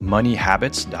money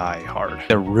habits die hard.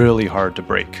 They're really hard to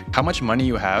break. How much money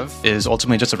you have is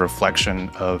ultimately just a reflection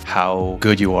of how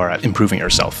good you are at improving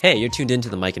yourself. Hey, you're tuned into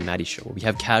the Mike and Maddie Show, where we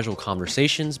have casual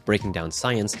conversations, breaking down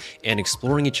science, and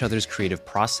exploring each other's creative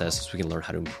process so we can learn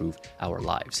how to improve our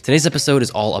lives. Today's episode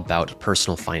is all about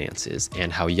personal finances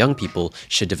and how young people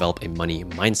should develop a money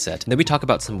mindset. And then we talk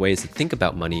about some ways to think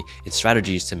about money and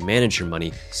strategies to manage your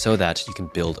money so that you can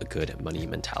build a good money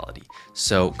mentality.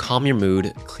 So calm your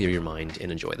mood, clear your mind,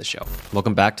 and enjoy the show.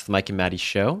 Welcome back to the Mike and Maddie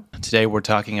Show. Today we're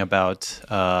talking about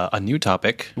a new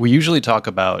topic. We usually talk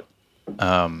about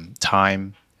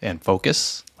time and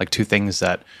focus, like two things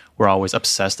that we're always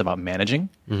obsessed about managing.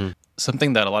 Mm-hmm.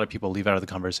 Something that a lot of people leave out of the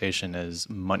conversation is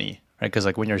money, right? Because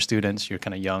like when you're students, you're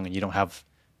kind of young and you don't have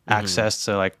access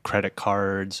to like credit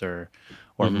cards or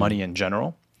money in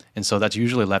general. And so that's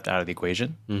usually left out of the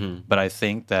equation. Mm-hmm. But I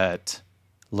think that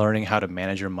learning how to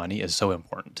manage your money is so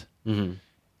important. Mm-hmm.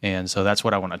 And so that's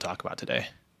what I want to talk about today.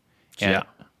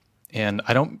 And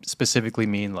I don't specifically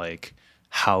mean like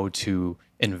how to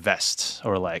invest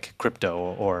or like crypto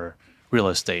or real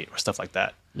estate or stuff like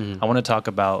that. Mm-hmm. I want to talk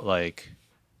about like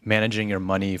managing your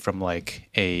money from like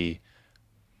a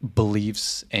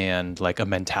beliefs and like a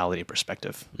mentality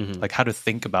perspective, like how to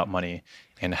think about money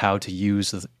and how to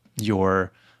use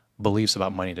your beliefs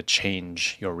about money to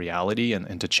change your reality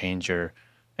and to change your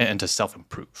and to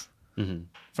self-improve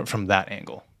from that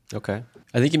angle. Okay.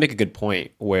 I think you make a good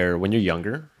point where when you're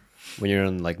younger, when you're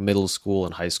in like middle school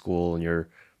and high school, and you're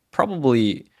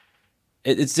probably,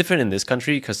 it's different in this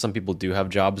country because some people do have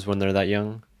jobs when they're that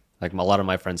young. Like a lot of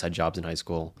my friends had jobs in high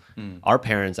school. Our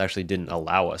parents actually didn't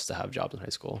allow us to have jobs in high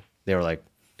school. They were like,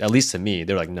 at least to me,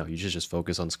 they're like, no, you should just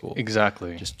focus on school.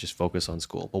 Exactly. Just focus on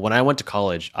school. But when I went to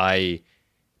college, I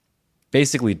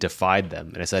basically defied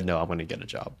them and I said, no, I'm going to get a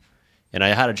job. And I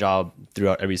had a job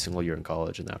throughout every single year in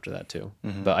college and after that too.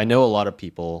 Mm-hmm. But I know a lot of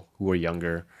people who are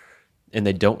younger and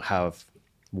they don't have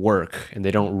work and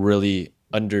they don't really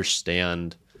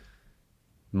understand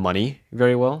money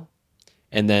very well.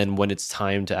 And then when it's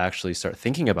time to actually start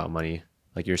thinking about money,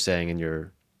 like you're saying in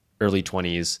your early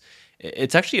 20s,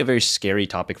 it's actually a very scary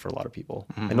topic for a lot of people.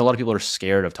 Mm-hmm. I know a lot of people are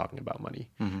scared of talking about money,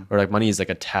 or like money is like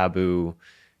a taboo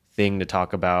thing to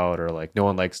talk about, or like no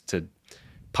one likes to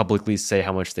publicly say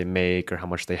how much they make or how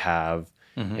much they have.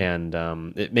 And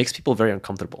it makes people very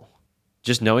uncomfortable.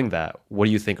 Just knowing that, what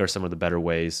do you think are some of the better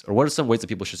ways, or what are some ways that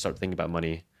people should start thinking about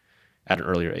money at an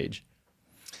earlier age?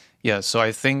 Yeah, so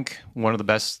I think one of the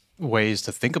best ways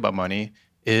to think about money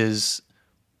is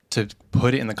to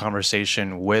put it in the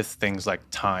conversation with things like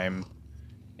time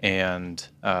and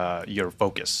your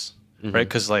focus, right?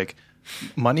 Because like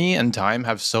money and time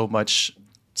have so much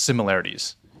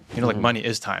similarities. You know, like money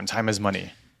is time, time is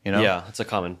money. You know? Yeah, that's a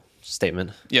common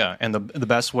statement. Yeah, and the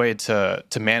best way to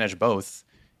manage both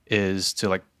is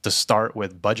to start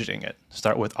with budgeting it.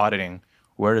 Start with auditing.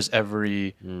 Where does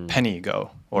every penny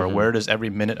go? Or where does every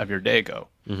minute of your day go?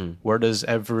 Where does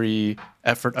every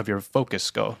effort of your focus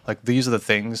go? Like these are the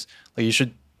things like you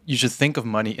should think of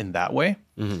money in that way.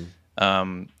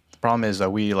 The problem is that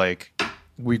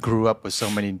we grew up with so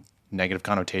many negative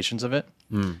connotations of it.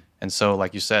 And so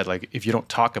like you said, like if you don't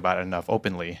talk about it enough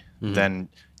openly, then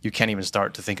you can't even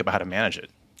start to think about how to manage it.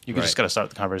 You just got to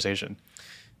start the conversation.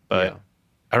 But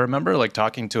I remember like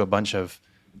talking to a bunch of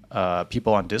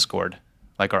people on Discord,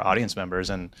 like our audience members,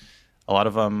 and a lot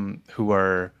of them who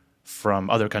are from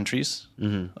other countries,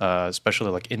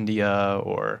 especially like India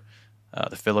or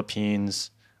the Philippines.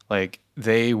 Like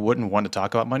they wouldn't want to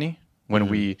talk about money when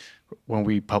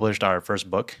we published our first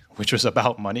book, which was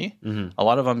about money. A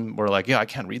lot of them were like, yeah, I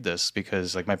can't read this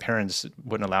because like my parents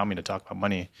wouldn't allow me to talk about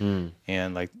money.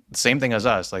 And like the same thing as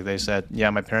us, like they said, yeah,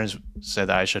 my parents said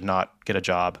that I should not get a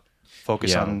job,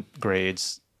 focus on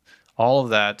grades, all of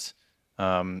that.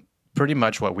 Pretty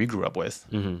much what we grew up with.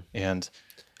 And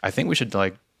I think we should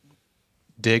like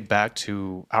dig back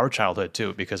to our childhood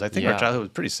too, because I think our childhood was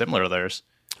pretty similar to theirs.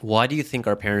 Why do you think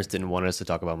our parents didn't want us to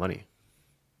talk about money?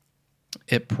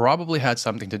 It probably had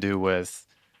something to do with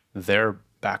their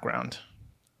background.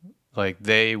 Like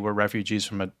they were refugees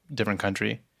from a different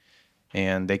country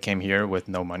and they came here with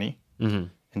no money. And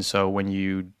so when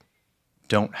you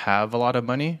don't have a lot of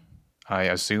money, I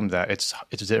assume that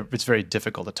it's very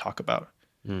difficult to talk about.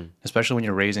 Especially when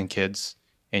you're raising kids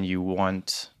and you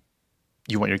want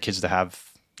your kids to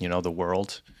have, you know, the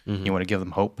world. You want to give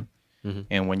them hope.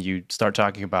 And when you start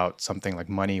talking about something like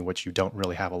money, which you don't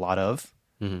really have a lot of,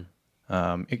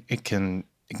 it can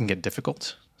get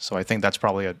difficult. So I think that's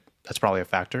probably a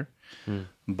factor.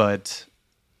 But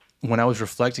when I was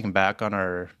reflecting back on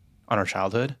our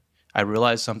childhood, I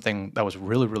realized something that was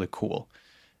really, really cool.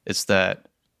 It's that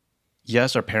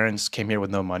yes, our parents came here with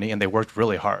no money and they worked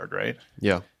really hard, right?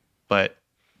 Yeah. But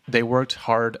they worked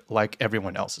hard like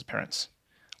everyone else's parents.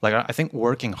 Like I think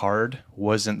working hard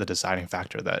wasn't the deciding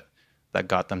factor that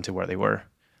got them to where they were.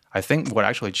 I think what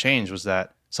actually changed was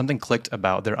that something clicked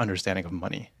about their understanding of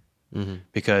money.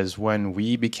 Because when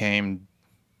we became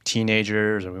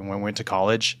teenagers or when we went to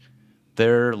college,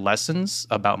 their lessons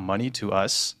about money to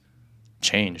us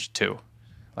changed too.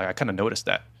 Like I kind of noticed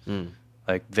that.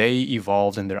 Like they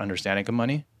evolved in their understanding of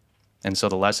money. And so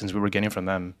the lessons we were getting from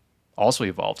them also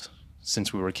evolved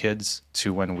since we were kids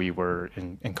to when we were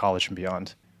in college and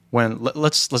beyond.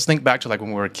 Let's think back to like when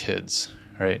we were kids,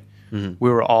 right? We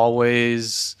were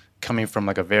always coming from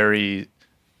like a very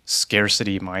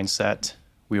scarcity mindset.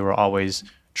 We were always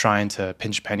trying to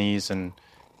pinch pennies and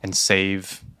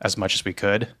save as much as we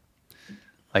could.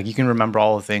 Like you can remember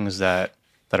all the things that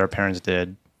our parents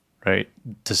did, right,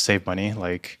 to save money.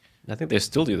 Like I think they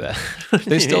still do that.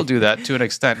 they still do that to an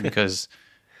extent because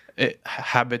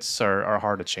habits are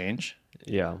hard to change.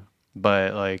 Yeah.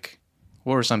 But like,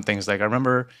 what were some things? Like I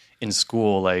remember in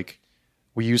school, like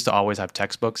we used to always have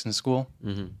textbooks in school,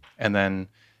 and then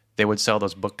they would sell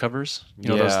those book covers. You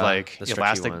know, those like the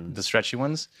elastic, ones. the stretchy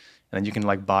ones. And then you can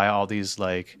like buy all these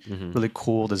like really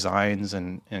cool designs,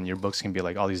 and your books can be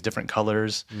like all these different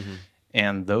colors.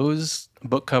 And those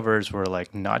book covers were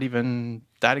like not even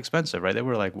that expensive, right? They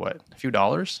were like what, a few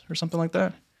dollars or something like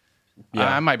that.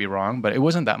 Yeah. I might be wrong, but it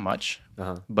wasn't that much.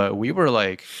 But we were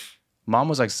like, mom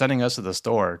was like sending us to the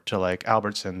store to like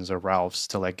Albertsons or Ralph's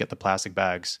to like get the plastic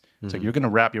bags. So you're gonna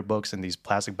wrap your books in these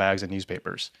plastic bags and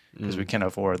newspapers because we can't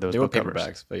afford those. They were book paper covers.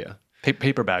 bags, but yeah.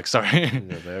 Paper bags, sorry. Yeah,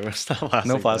 they were not plastic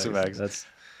No plastic bags. That's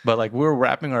But like we were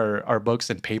wrapping our books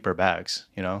in paper bags,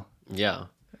 you know, yeah.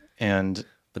 and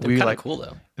But they were we kind like of cool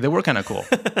though. they were kind of cool.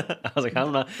 I was like,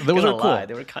 I'm not. Those gonna are cool. lie.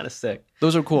 They were kind of sick.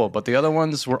 Those are cool, but the other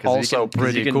ones were also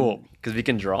pretty cool. Because we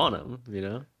can draw on them, you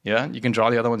know. Yeah, you can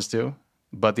draw the other ones too,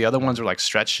 but the other ones are like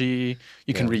stretchy.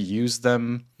 You can reuse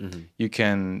them. You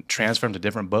can transfer them to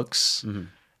different books.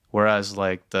 Whereas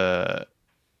like the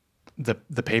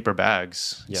paper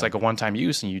bags, it's like a one-time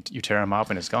use, and you tear them off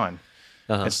and it's gone.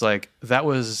 It's like that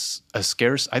was a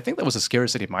scarce. I think that was a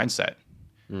scarcity mindset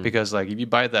because like if you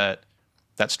buy that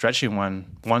stretchy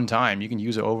one time, you can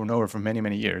use it over and over for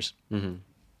many years.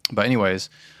 But anyways,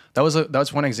 that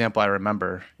was one example I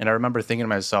remember, and I remember thinking to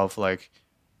myself like,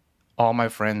 all my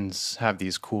friends have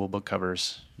these cool book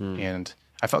covers, and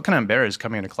I felt kind of embarrassed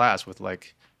coming into class with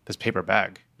like this paper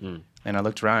bag, and I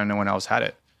looked around and no one else had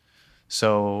it.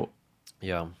 So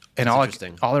Yeah. and That's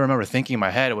all I remember thinking in my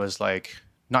head was like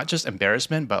not just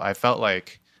embarrassment, but I felt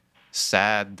like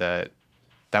sad that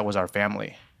was our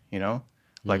family, you know?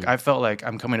 Like I felt like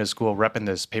I'm coming to school repping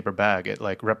this paper bag. It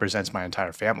like represents my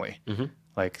entire family.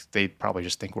 Like they probably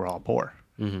just think we're all poor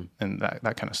and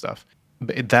that kind of stuff.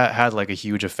 But that had like a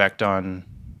huge effect on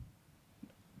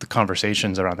the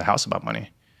conversations around the house about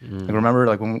money. Like remember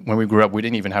like when we grew up, we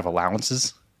didn't even have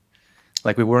allowances.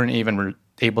 Like we weren't even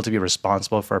able to be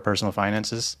responsible for our personal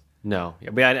finances. No, yeah,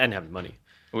 but I didn't have money.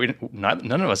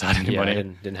 None of us had any money. I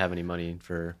didn't have any money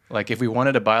for. Like if we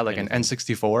wanted to buy like an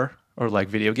N64 or like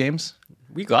video games,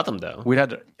 We got them though. we'd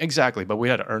had to, exactly, but we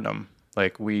had to earn them.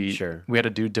 Like we Sure. had to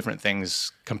do different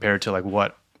things compared to like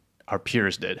what our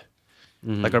peers did.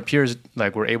 Like our peers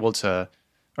like were able to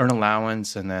earn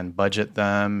allowance and then budget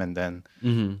them and then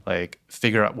like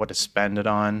figure out what to spend it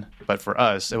on. But for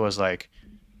us, it was like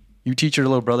you teach your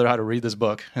little brother how to read this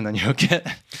book and then you'll get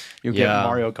Yeah.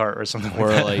 Mario Kart or something Or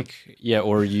like that.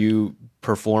 or you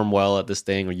perform well at this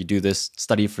thing, or you do this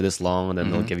study for this long, and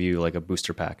then they'll give you like a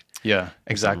booster pack. Yeah, Something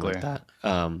exactly. like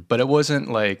that. But it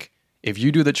wasn't like if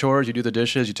you do the chores, you do the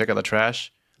dishes, you take out the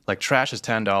trash. Like trash is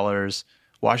 $10,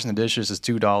 washing the dishes is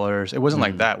 $2. It wasn't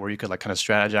like that where you could like kind of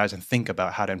strategize and think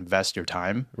about how to invest your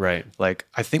time. Right. Like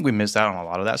I think we missed out on a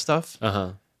lot of that stuff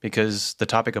Uh-huh. because the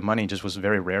topic of money just was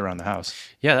very rare around the house.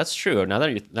 Yeah, that's true. Now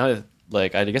that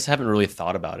like I guess I haven't really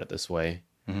thought about it this way,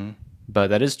 but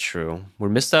that is true. We're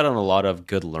missed out on a lot of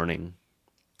good learning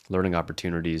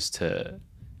opportunities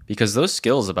because those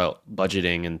skills about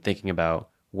budgeting and thinking about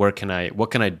what can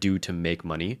I do to make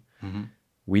money.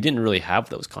 We didn't really have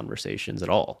those conversations at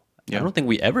all. Yeah. I don't think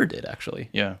we ever did actually.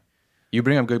 Yeah. You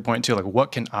bring up a good point too. Like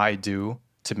what can I do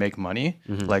to make money?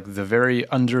 Like the very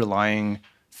underlying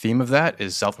theme of that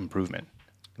is self-improvement.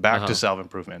 Back to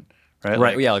self-improvement. Right?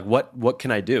 Right. Like, Yeah. Like what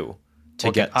can I do to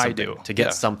What get can I something, do? to get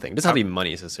Yeah. something? It doesn't have to be money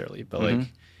necessarily, but like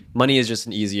money is just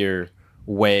an easier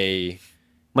way.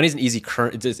 Money is an easy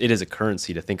it is a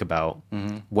currency to think about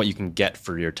what you can get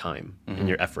for your time and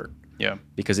your effort, yeah.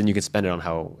 because then you can spend it on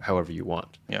however you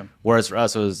want. Yeah. Whereas for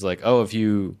us, it was like, oh, if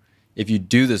you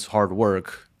do this hard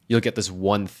work, you'll get this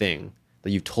one thing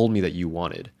that you told me that you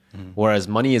wanted. Whereas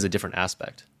money is a different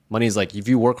aspect. Money is like, if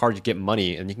you work hard, you get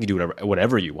money and you can do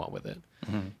whatever you want with it,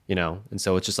 you know? And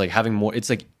so it's just like having more, it's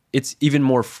like, it's even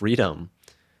more freedom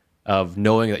of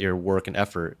knowing that your work and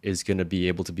effort is going to be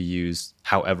able to be used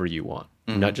however you want.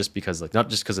 Not just because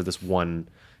of this one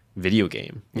video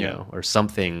game, you know, or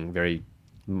something very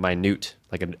minute,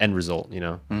 like an end result, you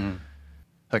know?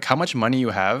 Like how much money you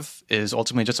have is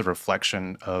ultimately just a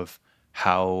reflection of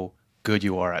how good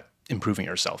you are at improving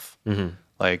yourself.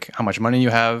 Like how much money you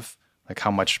have, like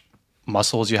how much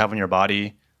muscles you have in your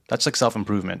body. That's like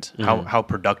self-improvement. How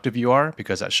productive you are,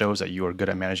 because that shows that you are good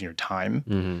at managing your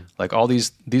time. Like all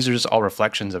these are just all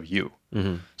reflections of you.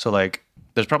 So like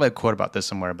there's probably a quote about this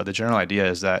somewhere, but the general idea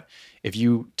is that if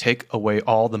you take away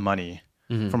all the money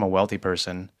from a wealthy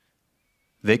person,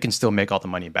 they can still make all the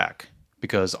money back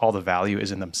because all the value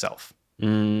is in themselves.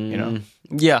 You know?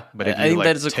 Yeah, But if I you, think like,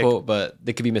 that is a take- quote, but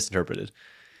they could be misinterpreted.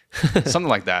 Something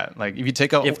like that. Like if you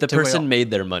take out If the take away person made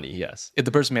their money, yes. if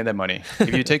the person made that money,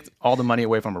 if you take all the money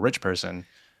away from a rich person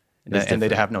and they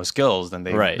different. have no skills, then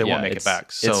they won't make it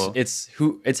back. So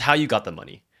it's how you got the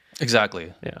money.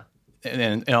 exactly. Yeah.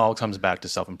 And it all comes back to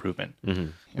self-improvement.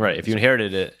 Right. If you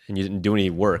inherited it and you didn't do any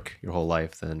work your whole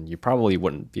life, then you probably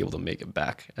wouldn't be able to make it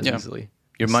back as Yeah. easily.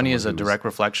 Your as money is a someone who's- direct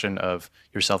reflection of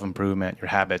your self-improvement, your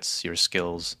habits, your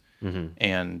skills,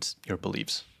 and your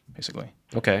beliefs, basically.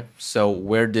 Okay. So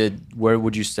where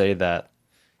would you say that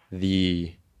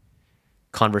the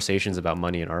conversations about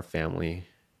money in our family,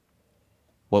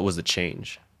 what was the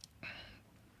change?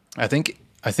 I think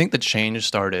the change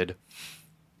started.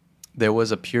 There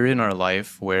was a period in our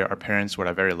life where our parents were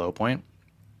at a very low point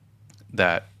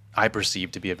that I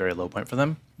perceived to be a very low point for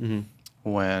them.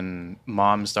 When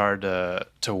mom started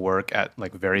to work at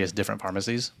like various different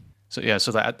pharmacies. So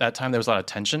at that time there was a lot of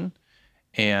tension.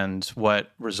 And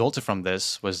what resulted from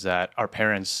this was that our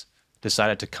parents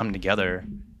decided to come together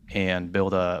and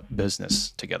build a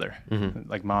business together.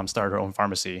 Like mom started her own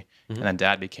pharmacy, and then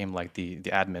dad became like the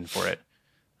admin for it.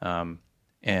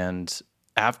 And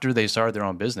after they started their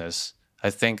own business, I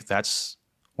think that's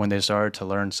when they started to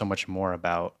learn so much more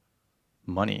about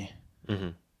money.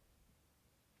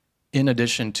 In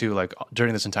addition to like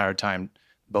during this entire time,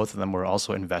 both of them were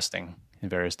also investing in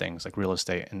various things like real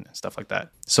estate and stuff like that.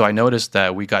 So I noticed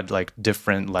that we got like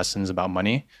different lessons about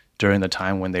money during the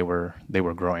time when they were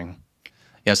growing.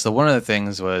 Yeah, so one of the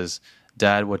things was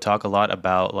dad would talk a lot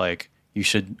about like you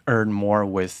should earn more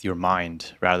with your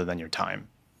mind rather than your time.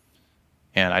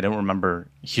 And I don't remember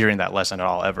hearing that lesson at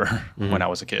all ever when I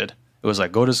was a kid. It was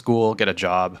like go to school, get a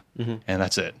job, and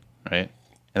that's it, right?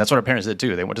 And that's what our parents did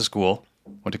too. They went to school,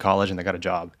 went to college, and they got a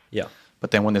job. Yeah.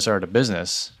 But then when they started a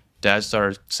business, dad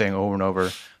started saying over and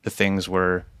over the things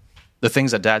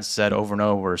that dad said over and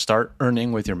over were start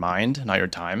earning with your mind, not your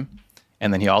time.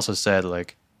 And then he also said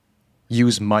like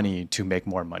use money to make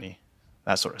more money,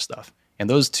 that sort of stuff. And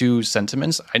those two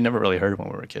sentiments I never really heard when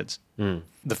we were kids.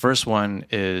 The first one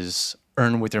is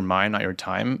earn with your mind, not your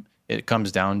time. It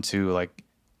comes down to like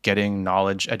getting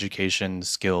knowledge, education,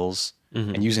 skills,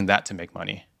 and using that to make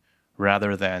money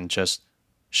rather than just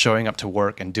showing up to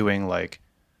work and doing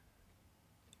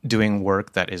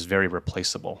work that is very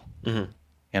replaceable.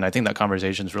 And I think that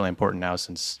conversation is really important now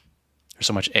since there's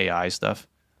so much AI stuff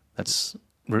that's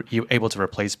you're able to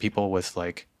replace people with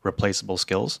like replaceable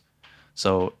skills.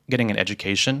 So getting an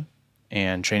education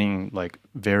and training like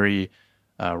very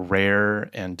rare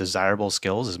and desirable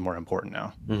skills is more important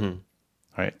now,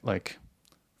 right? Like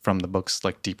from the books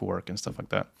like Deep Work and stuff like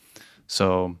that.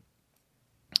 So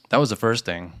that was the first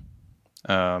thing.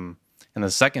 And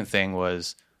the second thing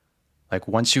was like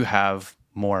once you have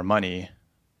more money,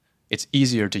 it's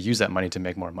easier to use that money to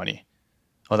make more money.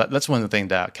 Well, that's one of the things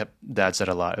that dad said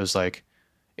a lot. It was like,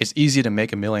 it's easy to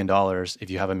make $1 million if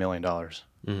you have $1 million,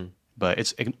 but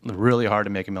it's really hard to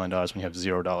make $1 million when you have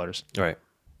 $0. Right.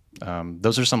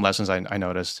 Those are some lessons I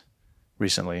noticed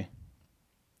recently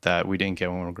that we didn't get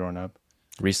when we were growing up.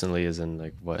 Recently is in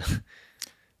like what?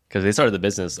 Because they started the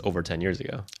business over 10 years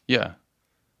ago. Yeah.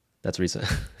 That's recent.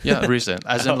 Yeah, recent.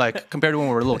 As in like compared to when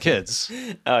we were little kids.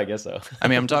 Oh, I guess so. I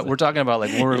mean, we're talking about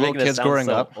like when we were little kids growing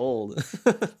up. Old.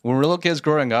 When we were little kids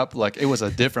growing up, like it was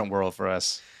a different world for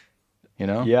us. You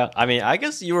know? Yeah. I mean, I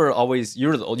guess you're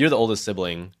the oldest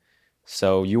sibling,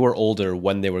 so you were older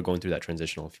when they were going through that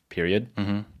transitional period.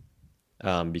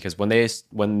 Because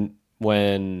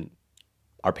when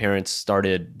our parents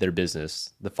started their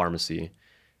business, the pharmacy,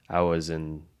 I was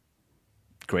in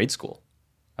grade school.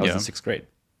 I was in 6th grade,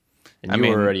 and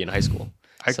you were already in high school.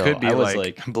 I could be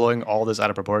like blowing all this out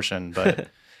of proportion, but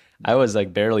I was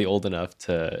like barely old enough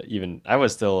to even. I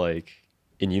was still like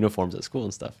in uniforms at school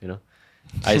and stuff, you know.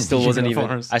 I still wasn't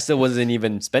Uniforms.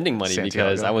 even spending money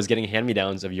because Santiago. I was getting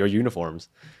hand-me-downs of your uniforms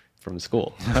from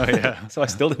school. Oh yeah. So I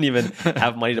still didn't even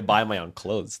have money to buy my own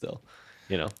clothes still,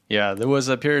 you know. Yeah, there was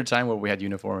a period of time where we had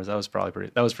uniforms. That was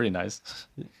pretty nice.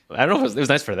 I don't know if it was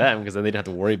nice for them because then they didn't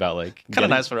have to worry about like Kind of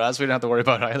nice for us. We didn't have to worry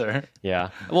about it either. Yeah.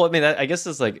 Well, I mean, I guess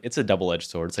it's a double-edged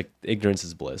sword. It's like ignorance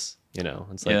is bliss, you know.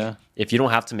 It's like Yeah. if you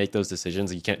don't have to make those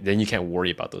decisions, you can't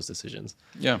worry about those decisions.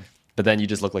 Yeah. But then you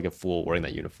just look like a fool wearing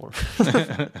that uniform.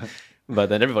 But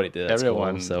then everybody did. At school,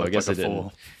 Everyone so I looked guess like it a didn't.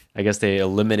 fool. I guess they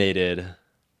eliminated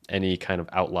any kind of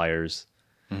outliers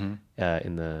Mm-hmm.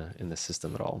 in the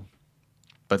system at all.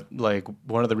 But like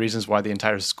one of the reasons why the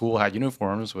entire school had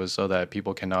uniforms was so that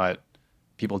people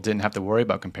didn't have to worry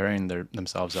about comparing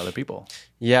themselves to other people.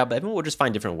 Yeah, but everyone would just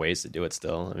find different ways to do it.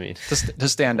 Still, I mean, To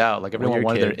stand out, like everyone you're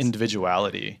wanted their kids.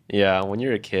 individuality, yeah, when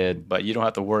you're a kid, but you don't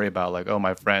have to worry about like, oh,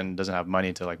 my friend doesn't have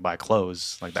money to like buy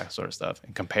clothes, like that sort of stuff,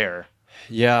 and compare.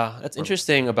 yeah, that's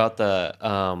interesting about the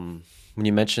when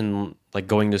you mention like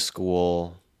going to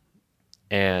school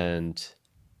and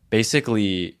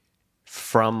basically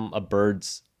from a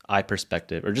bird's eye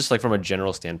perspective or just like from a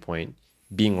general standpoint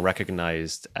being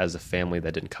recognized as a family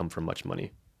that didn't come from much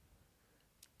money.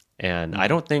 And I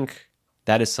don't think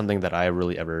that is something that I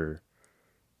really ever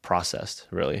processed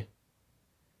really.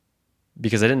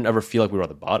 Because I didn't ever feel like we were at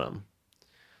the bottom.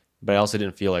 But I also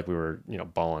didn't feel like we were, you know,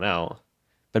 balling out.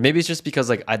 But maybe it's just because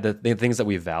like the things that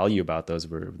we value about those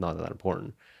were not that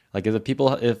important. Like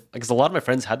because a lot of my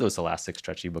friends had those elastic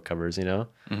stretchy book covers, you know,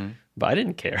 but I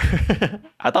didn't care.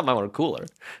 I thought mine were cooler.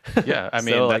 Yeah, I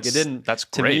mean, So, like, that's, it didn't. That's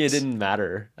To great. me, it didn't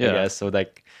matter. I Yeah. guess so.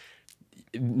 Like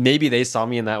maybe they saw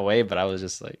me in that way, but I was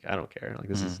just like, I don't care. Like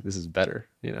this is better,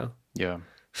 you know. Yeah.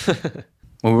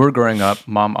 When we were growing up,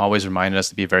 Mom always reminded us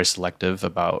to be very selective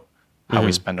about how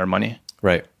we spend our money.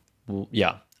 Right. Well,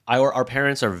 yeah. Our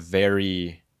parents are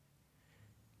very.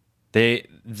 They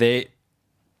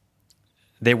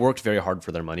worked very hard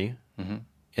for their money,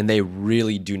 and they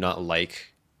really do not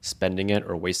like spending it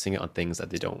or wasting it on things that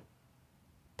they don't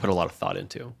put a lot of thought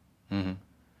into.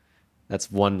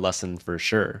 That's one lesson for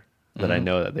sure that I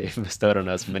know that they've bestowed on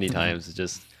us many times. Is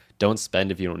just don't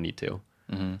spend if you don't need to,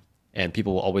 and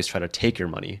people will always try to take your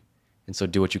money, and so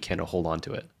do what you can to hold on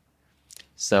to it.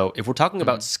 So if we're talking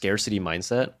about scarcity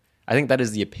mindset, I think that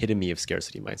is the epitome of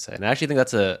scarcity mindset, and I actually think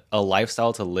that's a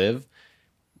lifestyle to live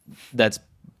that's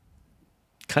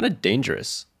kind of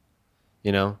dangerous,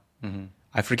 you know.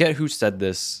 I forget who said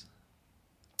this,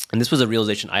 and this was a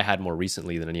realization I had more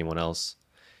recently than anyone else,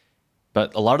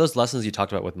 but a lot of those lessons you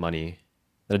talked about with money,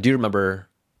 that I do remember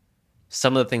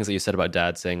some of the things that you said about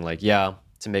Dad saying like, yeah,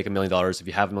 to make $1 million, if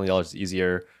you have $1 million, it's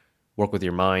easier, work with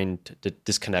your mind to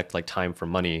disconnect like time from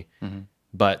money.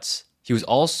 But he was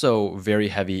also very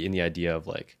heavy in the idea of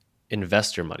like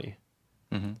invest your money,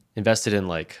 invest it in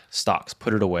like stocks,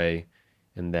 put it away,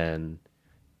 and then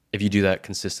if you do that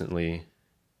consistently,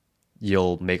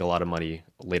 you'll make a lot of money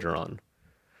later on.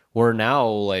 We're now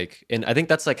like, and I think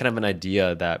that's like kind of an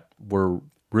idea that we're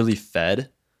really fed,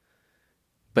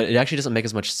 but it actually doesn't make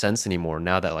as much sense anymore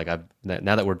now that like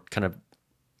now that we're kind of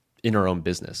in our own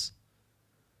business,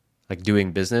 like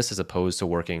doing business as opposed to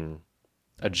working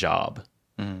a job,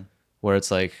 where it's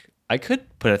like I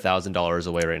could put $1,000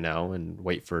 away right now and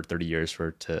wait for 30 years for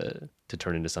it to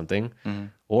turn into something,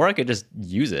 or I could just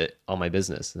use it on my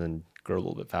business and then grow a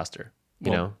little bit faster. You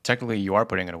know, technically you are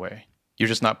putting it away. You're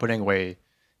just not putting away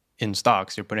in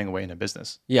stocks. You're putting away in a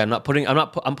business. yeah, I'm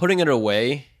putting it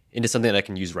away into something that I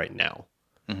can use right now,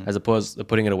 as opposed to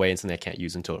putting it away in something I can't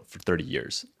use until for 30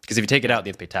 years. Because if you take it out, you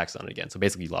have to pay tax on it again. So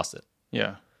basically, you lost it.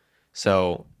 Yeah.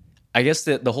 So I guess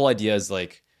the whole idea is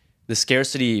like the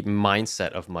scarcity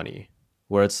mindset of money,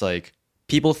 where it's like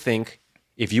people think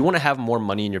if you want to have more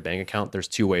money in your bank account, there's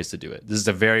two ways to do it. This is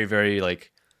a very, very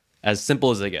like as simple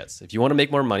as it gets. If you want to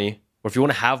make more money, or if you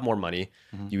want to have more money,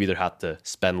 you either have to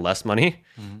spend less money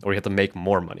or you have to make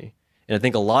more money. And I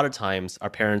think a lot of times our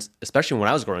parents, especially when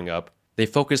I was growing up, they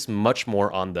focus much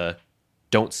more on the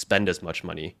don't spend as much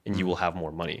money and you will have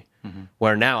more money.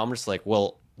 Where now I'm just like,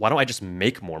 well, why don't I just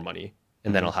make more money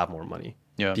and then I'll have more money?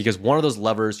 Yeah. Because one of those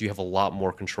levers you have a lot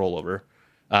more control over.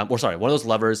 One of those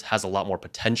levers has a lot more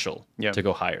potential to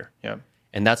go higher. Yeah.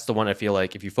 And that's the one I feel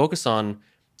like if you focus on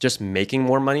just making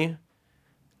more money,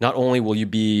 not only will you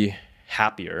be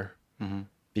happier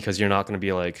because you're not going to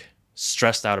be like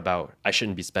stressed out about I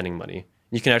shouldn't be spending money.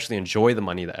 You can actually enjoy the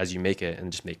money as you make it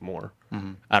and just make more.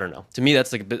 I don't know. To me,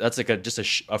 that's like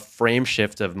a frame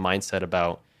shift of mindset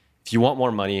about if you want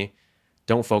more money,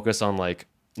 don't focus on like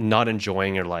not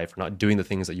enjoying your life or not doing the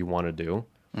things that you want to do.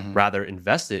 Rather,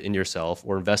 invest it in yourself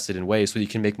or invest it in ways so you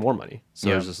can make more money. So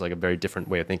Yeah. it's just like a very different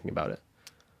way of thinking about it.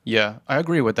 Yeah, I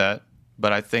agree with that.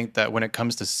 But I think that when it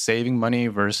comes to saving money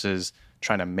versus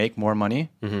trying to make more money,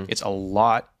 it's a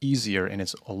lot easier and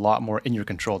it's a lot more in your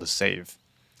control to save.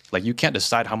 Like you can't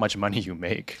decide how much money you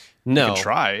make. You No. can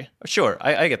try. Sure,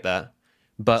 I get that,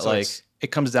 but So like it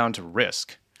comes down to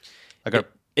risk. Like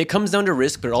it comes down to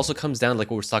risk, but it also comes down like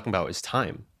what we're talking about is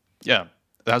time. yeah,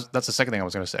 that's the second thing I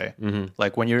was going to say.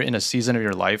 Like when you're in a season of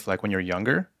your life, like when you're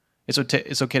younger, it's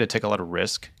okay to take a lot of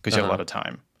risk because you have a lot of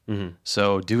time.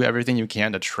 So do everything you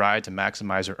can to try to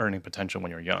maximize your earning potential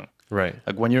when you're young. Right.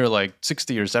 Like when you're like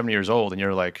 60 or 70 years old and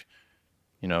you're like,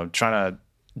 trying to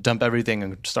dump everything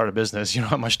and start a business, you don't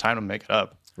have much time to make it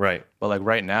up. Right. But like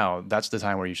right now, that's the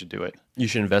time where you should do it. You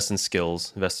should invest in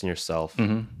skills, invest in yourself,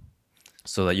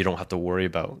 so that you don't have to worry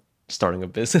about starting a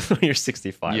business when you're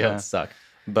 65. Yeah. That would suck.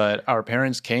 But our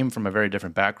parents came from a very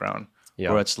different background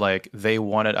Yeah. where it's like they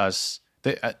wanted us,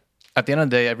 at the end of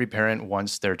the day, every parent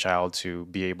wants their child to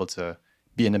be able to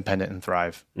be independent and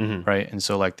thrive, right? And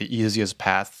so like the easiest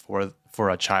path for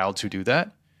a child to do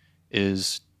that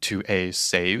is to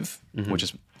save, which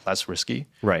is less risky,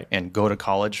 Right. and go to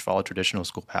college, follow traditional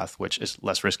school path, which is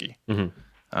less risky.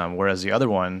 Whereas the other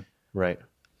one, Right.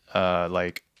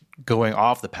 like going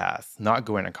off the path, not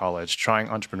going to college, trying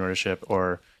entrepreneurship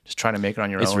or just trying to make it on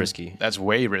your own, It's risky. That's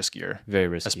way riskier. Very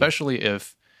risky. Especially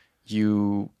if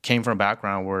you came from a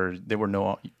background where there were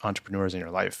no entrepreneurs in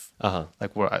your life.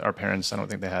 Like our parents, I don't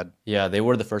think they had. Yeah, they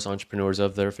were the first entrepreneurs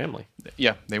of their family.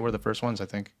 Yeah, they were the first ones, I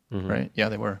think. Right? Yeah,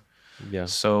 they were. Yeah.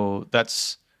 So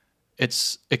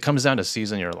it comes down to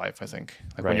season your life, I think.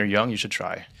 Like when Right. you're young, you should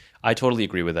try. I totally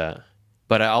agree with that.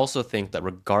 But I also think that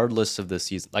regardless of the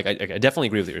season, like I definitely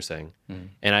agree with what you're saying.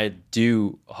 And I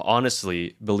do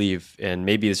honestly believe, and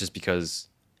maybe it's just because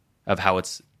of how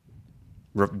it's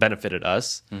benefited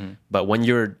us, but when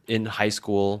you're in high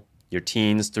school, your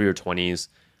teens through your 20s,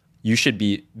 you should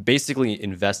be basically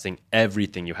investing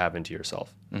everything you have into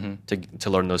yourself to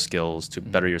learn those skills, to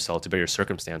better yourself, to better your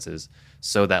circumstances,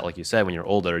 so that, like you said, when you're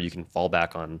older, you can fall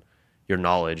back on your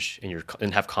knowledge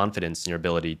and have confidence in your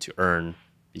ability to earn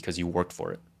because you worked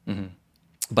for it.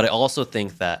 But I also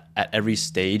think that at every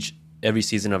stage, every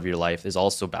season of your life is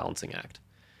also a balancing act.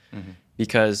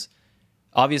 Because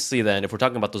obviously then, if we're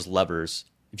talking about those levers,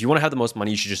 if you want to have the most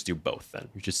money, you should just do both then.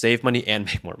 You should save money and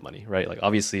make more money, right? Like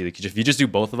obviously, if you just do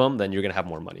both of them, then you're going to have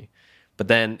more money. But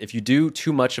then if you do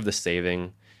too much of the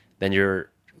saving, then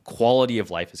your quality of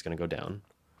life is going to go down.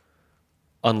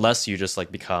 Unless you just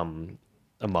like become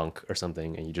a monk or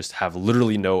something and you just have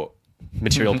literally no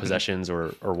material possessions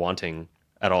or wanting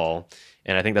at all.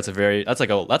 And I think that's like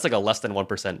a less than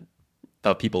 1%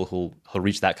 of people who'll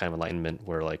reach that kind of enlightenment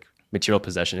where like material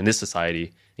possession in this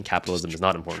society and capitalism is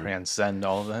not important. Transcend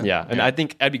all of that. Yeah. And I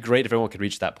think it'd be great if everyone could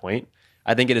reach that point.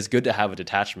 I think it is good to have a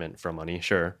detachment from money,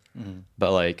 sure.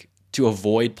 But like to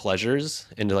avoid pleasures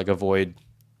and to like avoid,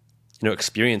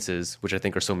 experiences, which I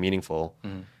think are so meaningful,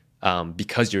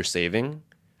 because you're saving,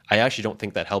 I actually don't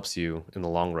think that helps you in the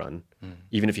long run,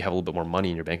 even if you have a little bit more money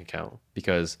in your bank account.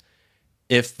 Because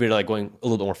if we're like going a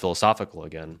little bit more philosophical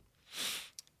again,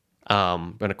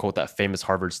 I'm going to quote that famous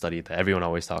Harvard study that everyone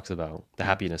always talks about, the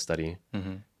happiness study,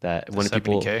 that when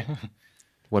 70K.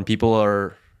 when people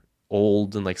are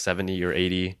old and like 70 or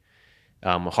 80,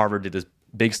 Harvard did this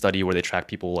big study where they tracked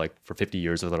people like for 50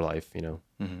 years of their life,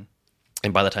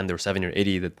 and by the time they were 70 or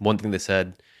 80, the one thing they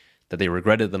said that they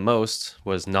regretted the most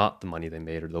was not the money they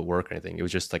made or the work or anything. It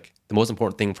was just like the most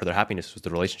important thing for their happiness was the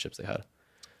relationships they had.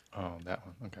 Oh, that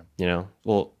one. Okay.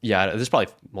 Well, yeah, there's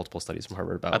probably multiple studies from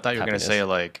Harvard about I thought you were going to say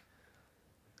like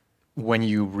when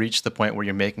you reach the point where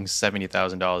you're making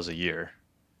 $70,000 a year.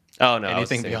 Oh no!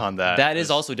 Anything beyond that? That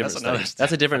is also a different study.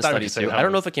 That's a different study too. I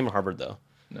don't know if it came from Harvard though.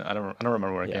 No, I don't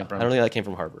remember where it came from. I don't think that came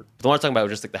from Harvard. But the one I'm talking about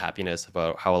was just like the happiness,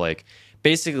 about how like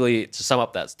basically to sum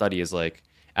up that study is like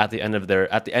at the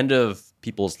end of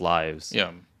people's lives,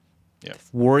 Yeah.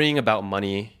 worrying about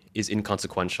money is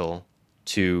inconsequential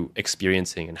to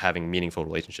experiencing and having meaningful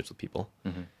relationships with people.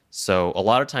 So a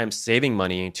lot of times saving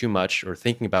money too much or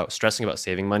stressing about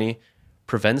saving money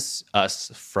prevents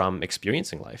us from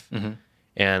experiencing life.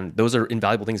 And those are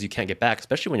invaluable things you can't get back,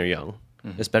 especially when you're young,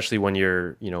 especially when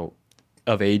you're,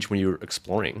 of age when you're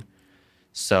exploring.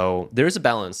 So there is a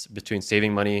balance between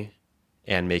saving money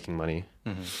and making money.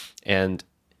 And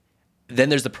then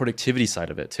there's the productivity side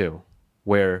of it too,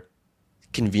 where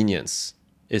convenience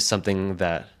is something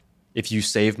that if you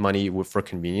save money for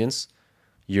convenience,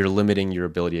 you're limiting your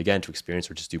ability again to experience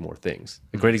or just do more things.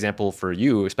 A great example for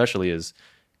you especially is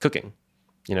cooking.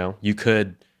 You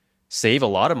could save a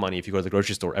lot of money if you go to the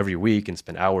grocery store every week and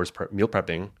spend hours meal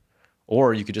prepping,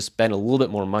 or you could just spend a little bit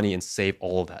more money and save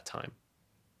all of that time.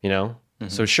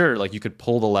 So sure, like you could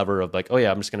pull the lever of like, oh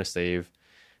yeah, I'm just going to save.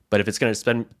 But if it's going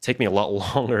to take me a lot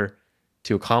longer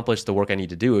to accomplish the work I need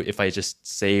to do, if I just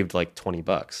saved like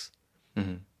 $20,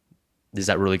 is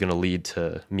that really going to lead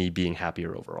to me being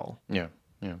happier overall? Yeah.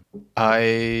 Yeah.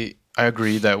 I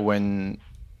agree that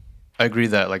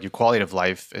like your quality of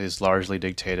life is largely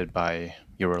dictated by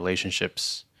your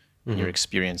relationships and your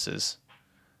experiences.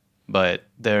 But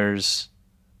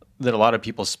that a lot of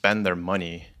people spend their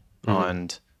money on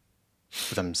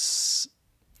them. It's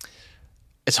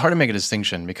hard to make a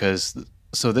distinction because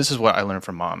this is what I learned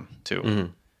from mom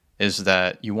too, is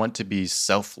that you want to be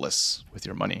selfless with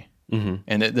your money.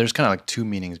 And there's kind of like two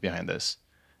meanings behind this.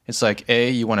 It's like,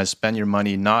 you want to spend your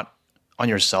money not on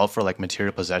yourself or like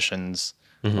material possessions,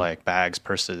 like bags,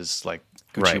 purses, like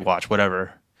Gucci watch,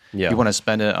 whatever. Yeah. You want to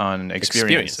spend it on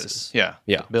experiences. Yeah.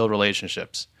 Build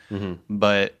relationships.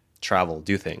 But travel,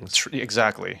 do things.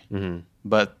 Exactly.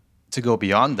 But to go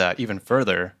beyond that even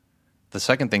further, the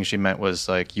second thing she meant was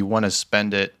like you want to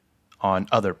spend it on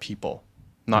other people,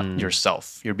 not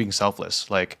yourself. You're being selfless,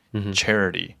 like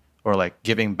charity or like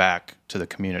giving back to the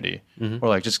community or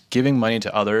like just giving money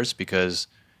to others because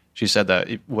she said that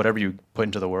whatever you put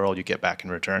into the world, you get back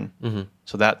in return.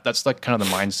 So that's like kind of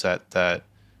the mindset that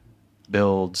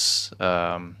builds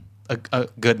a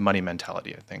good money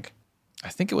mentality, I think. I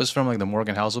think it was from like the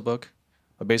Morgan Housel book,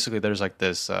 but basically there's like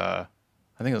this, I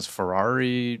think it was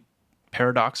Ferrari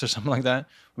paradox or something like that.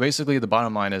 Basically, the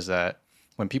bottom line is that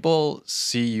when people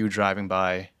see you driving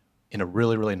by in a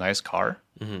really, really nice car,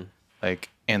 like,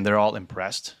 and they're all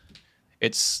impressed,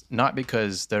 it's not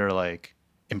because they're like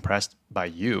impressed by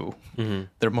you.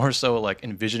 They're more so like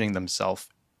envisioning themselves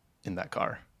in that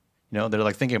car. You know, they're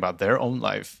like thinking about their own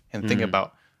life and thinking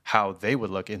about how they would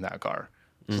look in that car.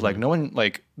 So like no one,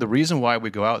 like the reason why we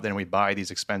go out there and we buy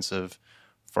these expensive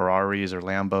Ferraris or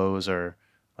Lambos or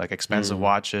like expensive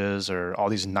watches or all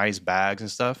these nice bags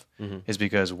and stuff is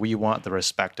because we want the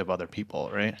respect of other people,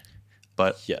 right?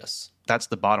 But yes, that's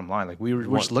the bottom line. Like we're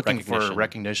just looking for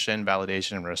recognition,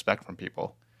 validation, and respect from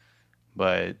people.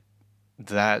 But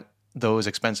those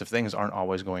expensive things aren't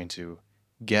always going to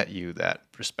get you that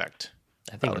respect,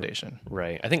 validation.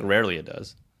 Right. I think rarely it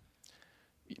does.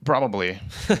 Probably.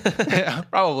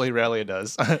 Probably rarely it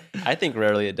does. I think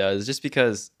rarely it does, just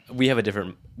because we have a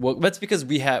different. Well, that's because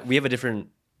we have a different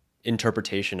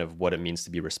interpretation of what it means to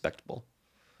be respectable.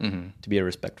 To be a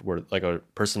respect word, like a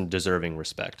person deserving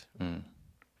respect.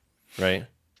 Right?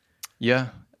 Yeah.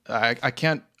 I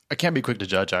can't be quick to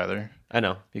judge either. I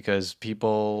know, because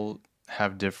people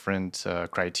have different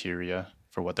criteria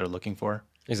for what they're looking for.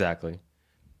 Exactly.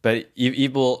 But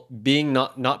evil being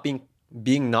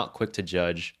not quick to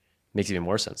judge makes even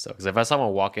more sense though. Because if I saw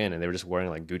someone walk in and they were just wearing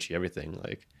like Gucci everything,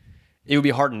 like it would be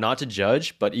hard not to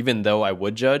judge. But even though I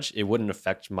would judge, it wouldn't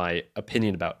affect my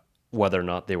opinion about whether or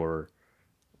not they were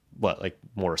like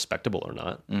more respectable or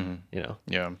not. You know?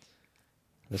 Yeah.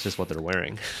 That's just what they're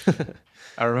wearing.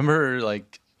 I remember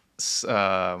like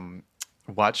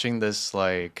watching this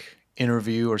like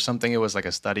interview or something. It was like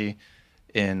a study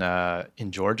in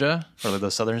Georgia or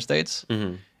the southern states.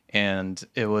 And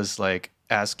it was like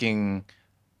asking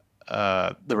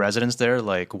the residents there,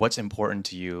 like, what's important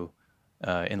to you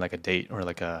in like a date or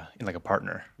like in a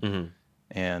partner.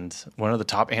 And one of the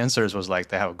top answers was like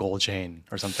they have a gold chain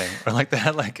or something or like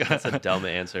that. Like that's a dumb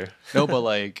answer. No, but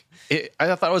like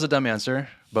I thought it was a dumb answer,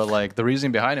 but like the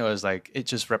reasoning behind it was like it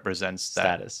just represents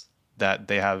status, that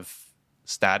they have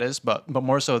status, but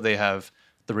more so they have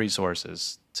the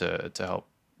resources to help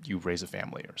you raise a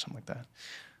family or something like that.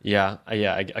 Yeah,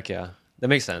 that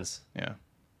makes sense. Yeah,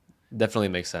 definitely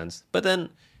makes sense. But then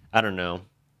I don't know.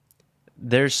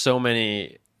 There's so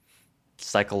many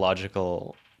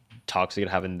psychological talks you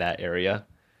could have in that area.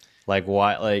 Like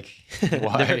why? Like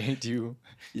why do you?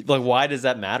 Like why does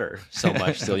that matter so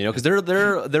much? Still, you know, because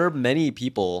there are many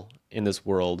people in this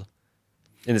world,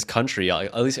 in this country.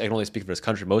 At least I can only speak for this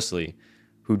country mostly,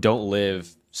 who don't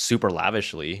live super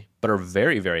lavishly but are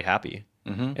very, very happy.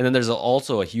 And then there's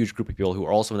also a huge group of people who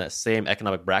are also in that same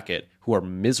economic bracket who are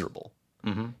miserable,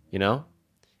 you know?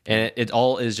 And it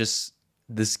all is just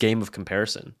this game of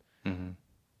comparison.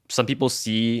 Some people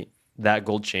see that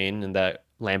gold chain and that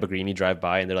Lamborghini drive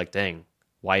by and they're like, dang,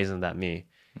 why isn't that me?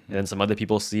 And then some other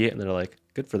people see it and they're like,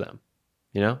 good for them,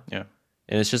 you know? Yeah.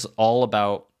 And it's just all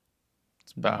about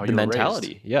how the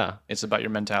mentality. Raised. Yeah. It's about your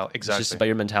mentality. Exactly. It's just about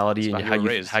your mentality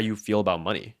and how you feel about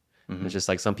money. It's just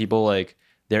like some people, like,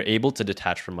 they're able to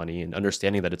detach from money and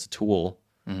understanding that it's a tool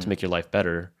to make your life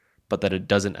better, but that it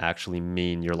doesn't actually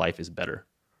mean your life is better.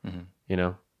 You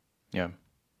know? Yeah.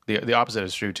 The opposite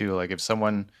is true too. Like if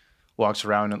someone walks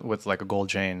around with like a gold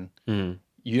chain,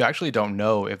 you actually don't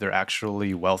know if they're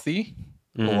actually wealthy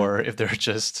or if they're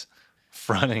just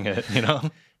fronting it, you know?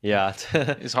 Yeah.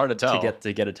 It's hard to tell.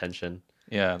 To get attention.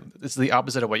 Yeah. It's the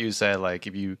opposite of what you said. Like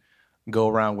if you go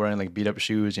around wearing like beat up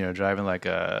shoes, you know, driving like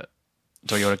a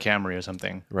Toyota Camry or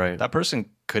something. Right. That person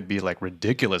could be like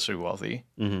ridiculously wealthy,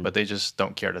 but they just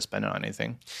don't care to spend it on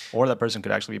anything. Or that person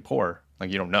could actually be poor.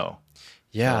 Like you don't know.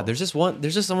 Yeah, So- there's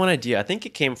just one idea. I think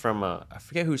it came from I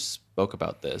forget who spoke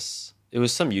about this. It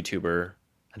was some YouTuber.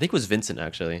 I think it was Vincent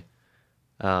actually.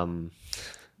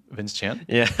 Vince Chan?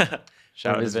 Yeah.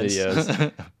 Shout out his to Vince.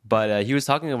 videos. But he was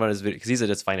talking about his video because he's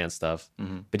just finance stuff.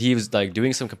 But he was like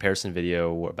doing some comparison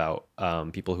video about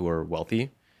people who are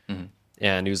wealthy,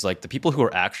 and he was like, the people who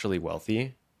are actually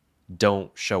wealthy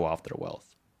don't show off their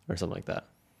wealth or something like that.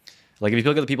 Like if you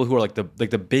look at the people who are like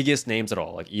the biggest names at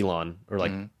all, like Elon or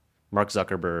like Mark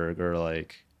Zuckerberg or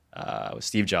like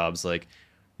Steve Jobs, like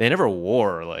they never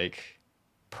wore like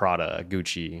Prada,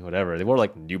 Gucci, whatever. They wore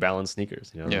like New Balance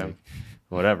sneakers, you know, Yeah. like,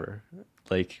 whatever.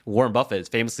 Like Warren Buffett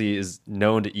famously is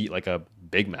known to eat like a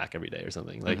Big Mac every day or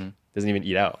something. Like doesn't even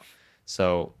eat out.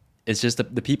 So it's just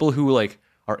the people who like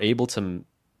are able to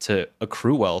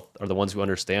accrue wealth are the ones who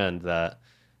understand that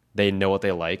they know what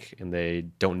they like and they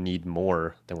don't need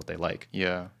more than what they like.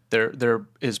 Yeah. There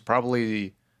is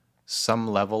probably some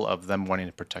level of them wanting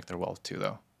to protect their wealth too,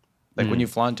 though. Like when you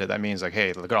flaunt it, that means like,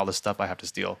 hey, look at all this stuff I have to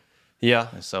steal. Yeah.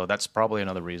 So that's probably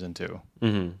another reason too.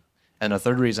 And a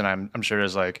third reason I'm sure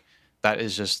is like that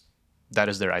is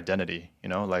their identity. You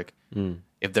know, like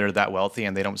if they're that wealthy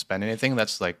and they don't spend anything,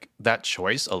 that's like that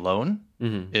choice alone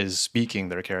is speaking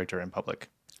their character in public.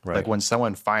 Right. Like when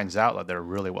someone finds out that they're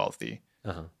really wealthy,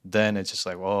 then it's just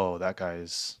like, whoa, that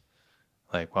guy's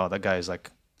like, wow, that guy's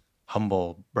like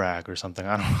humble brag or something.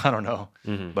 I don't know.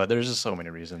 But there's just so many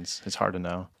reasons. It's hard to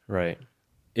know. Right.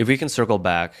 If we can circle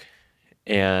back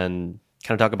and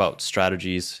kind of talk about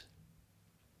strategies,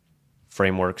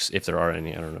 frameworks, if there are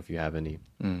any, I don't know if you have any,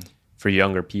 for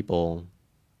younger people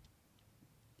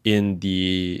in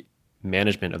the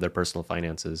management of their personal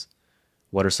finances,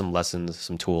 what are some lessons,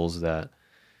 some tools that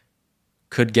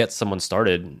could get someone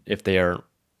started if they are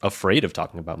afraid of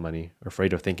talking about money or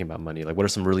afraid of thinking about money? Like what are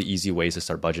some really easy ways to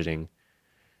start budgeting?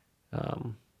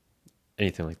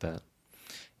 Anything like that?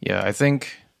 Yeah, I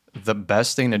think the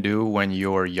best thing to do when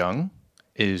you're young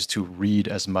is to read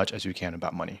as much as you can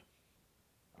about money.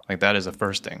 Like that is the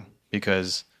first thing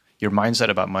because your mindset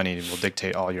about money will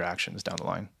dictate all your actions down the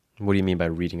line. What do you mean by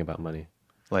reading about money?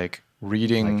 Like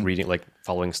reading, Like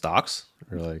following stocks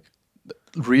or like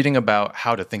reading about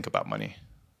how to think about money.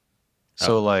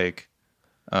 So like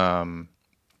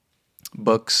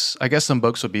books, I guess some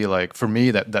books would be like, for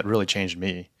me, that really changed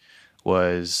me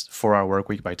was 4 Hour Work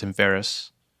Week by Tim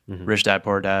Ferriss, Rich Dad,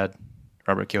 Poor Dad,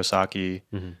 Robert Kiyosaki,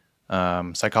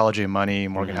 Psychology of Money,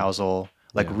 Morgan Housel.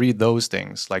 Like read those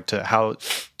things, like to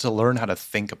learn how to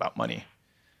think about money.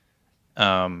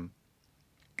 I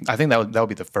think that would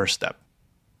be the first step.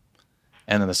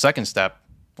 And then the second step,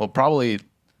 would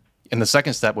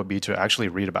be to actually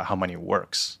read about how money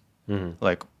works.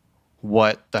 Like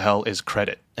what the hell is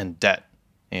credit and debt?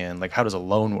 And like how does a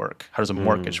loan work? How does a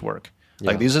mortgage work?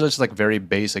 Like these are just like very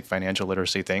basic financial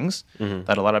literacy things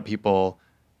that a lot of people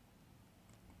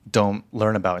don't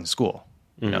learn about in school.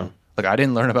 You know, like I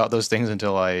didn't learn about those things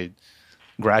until I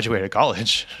graduated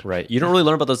college. Right. You don't really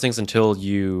learn about those things until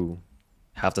you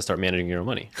have to start managing your own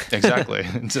money. Exactly.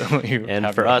 Until you And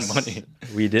have for your own us, money.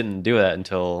 we didn't do that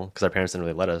because our parents didn't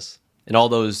really let us. And all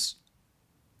those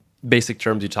basic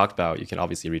terms you talked about, you can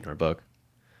obviously read in our book.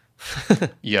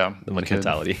 Yeah, The money you could,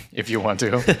 mentality. if you want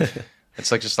to.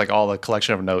 It's like just like all the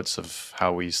collection of notes of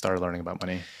how we started learning about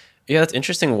money. Yeah, that's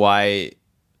interesting why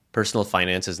personal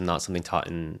finance is not something taught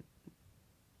in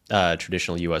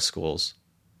traditional U.S. schools.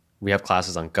 We have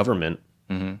classes on government.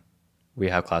 We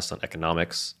have classes on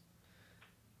economics.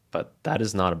 But that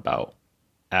is not about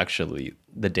actually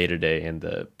the day-to-day and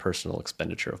the personal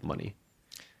expenditure of money.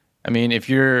 I mean, I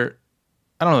don't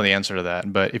know the answer to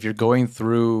that, but if you're going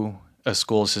through a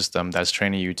school system that's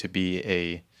training you to be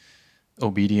a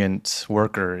obedient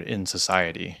worker in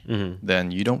society,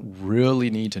 then you don't really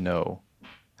need to know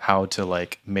how to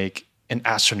like make an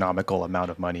astronomical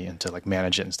amount of money and to like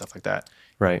manage it and stuff like that.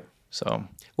 Right. So,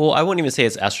 Well, I wouldn't even say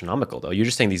it's astronomical though. You're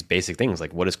just saying these basic things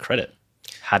like what is credit?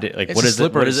 It's What a does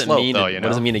slippery it slope, mean? though, What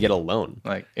does it mean to get a loan?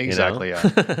 like exactly,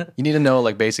 yeah. You need to know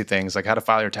like basic things like how to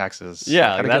file your taxes.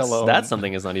 Yeah, how to like, get a loan. that's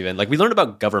something is not even like we learned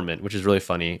about government, which is really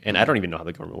funny, and I don't even know how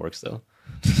the government works though.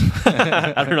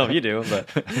 I don't know if you do, but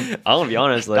I'm gonna be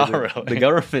honest. Like Not really. the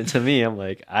government to me, I'm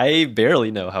like I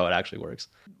barely know how it actually works.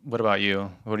 What about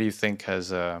you? What do you think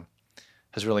has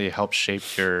really helped shape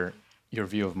your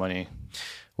view of money?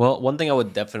 Well, one thing I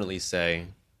would definitely say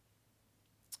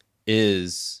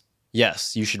is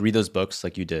yes, you should read those books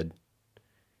like you did.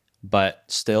 But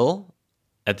still,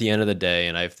 at the end of the day,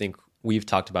 and I think we've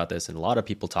talked about this, and a lot of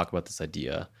people talk about this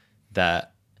idea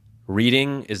that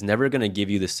reading is never going to give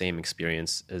you the same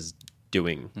experience as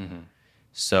doing.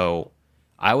 So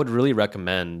I would really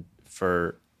recommend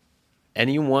for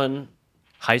anyone,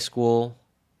 high school,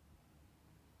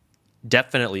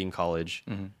 definitely in college,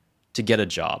 to get a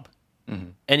job.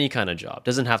 Any kind of job.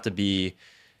 Doesn't have to be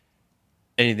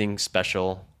anything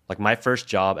special. Like my first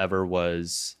job ever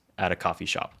was at a coffee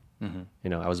shop. You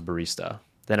know, I was a barista.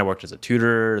 Then I worked as a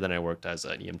tutor. Then I worked as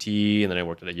an EMT. And then I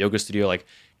worked at a yoga studio. Like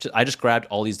I just grabbed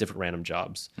all these different random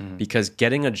jobs because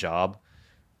getting a job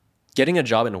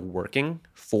and working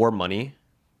for money,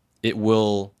 it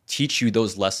will teach you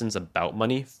those lessons about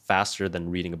money faster than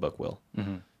reading a book will.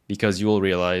 Because you will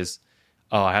realize,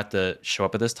 oh, I have to show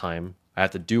up at this time. I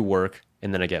have to do work,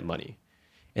 and then I get money.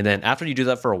 And then after you do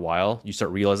that for a while, you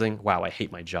start realizing, wow, I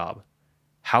hate my job.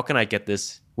 How can I get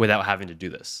this without having to do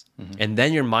this? And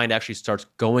then your mind actually starts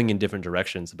going in different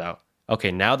directions about, okay,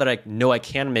 now that I know I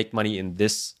can make money in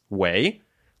this way,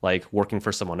 like working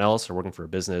for someone else or working for a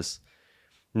business,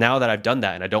 now that I've done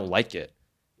that and I don't like it,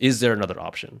 is there another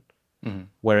option?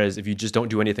 Whereas if you just don't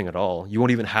do anything at all, you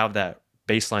won't even have that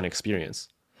baseline experience.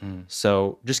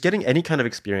 So just getting any kind of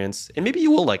experience, and maybe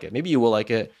you will like it. Maybe you will like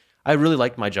it. I really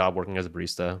liked my job working as a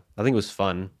barista. I think it was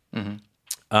fun.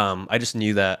 I just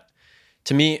knew that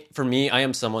for me, I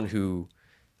am someone who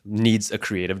needs a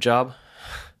creative job,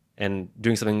 and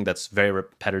doing something that's very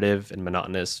repetitive and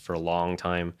monotonous for a long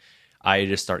time, I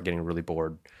just start getting really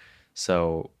bored.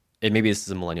 So maybe this is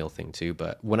a millennial thing too,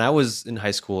 but when I was in high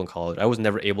school and college, I was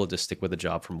never able to stick with a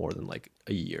job for more than like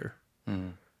a year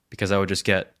because I would just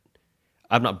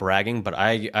I'm not bragging, but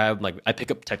I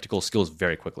pick up technical skills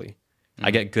very quickly.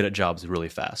 I get good at jobs really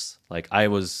fast. Like I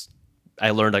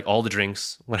learned like all the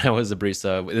drinks when I was a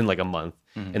barista within like a month,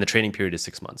 and the training period is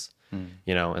 6 months.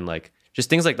 You know, and like just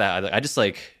things like that. I just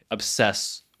like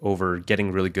obsess over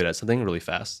getting really good at something really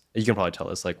fast. You can probably tell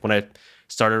this. Like when I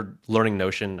started learning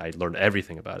Notion, I learned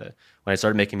everything about it. When I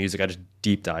started making music, I just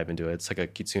deep dive into it. It's like a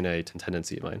kitsune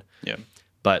tendency of mine. Yeah.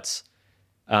 But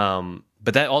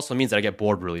that also means that I get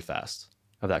bored really fast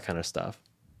of that kind of stuff.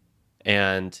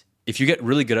 And if you get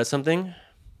really good at something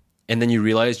and then you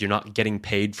realize you're not getting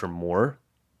paid for more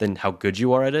than how good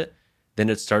you are at it, then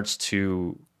it starts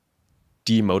to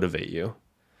demotivate you.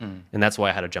 And that's why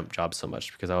I had to jump jobs so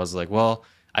much, because I was like, well,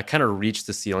 I kind of reached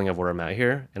the ceiling of where I'm at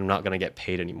here, and I'm not going to get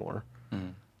paid anymore.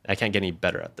 I can't get any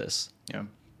better at this. Yeah.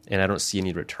 And I don't see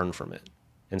any return from it.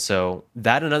 And so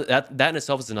that in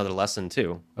itself is another lesson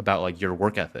too about like your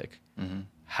work ethic,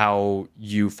 how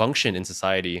you function in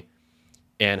society,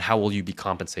 and how will you be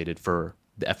compensated for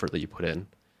the effort that you put in.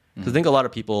 Because I think a lot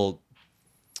of people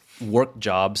work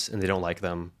jobs and they don't like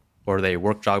them, or they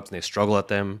work jobs and they struggle at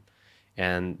them,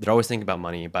 and they're always thinking about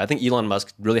money. But I think Elon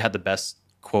Musk really had the best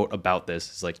quote about this.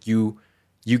 It's like you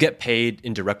get paid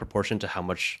in direct proportion to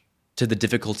the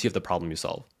difficulty of the problem you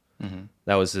solve.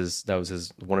 That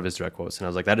was one of his direct quotes, and I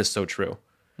was like, that is so true.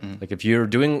 Like if you're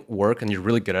doing work and you're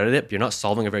really good at it, but you're not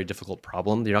solving a very difficult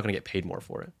problem, you're not going to get paid more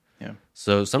for it. Yeah.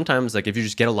 So sometimes, like if you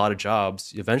just get a lot of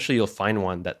jobs, eventually you'll find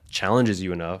one that challenges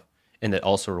you enough and that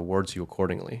also rewards you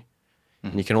accordingly.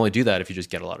 And you can only do that if you just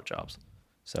get a lot of jobs.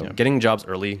 So getting jobs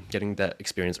early, getting that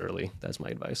experience early, that's my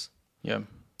advice. Yeah,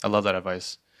 I love that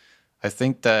advice. I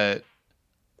think that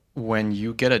when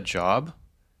you get a job,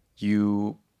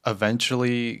 you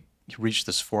eventually reach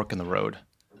this fork in the road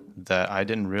that I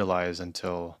didn't realize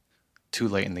until too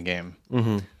late in the game.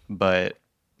 But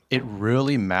it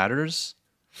really matters.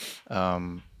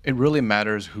 It really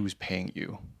matters who's paying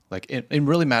you. Like it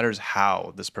really matters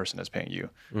how this person is paying you.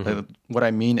 Like, what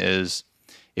I mean is,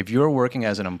 if you're working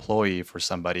as an employee for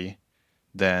somebody,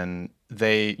 then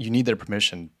you need their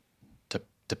permission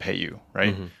to pay you,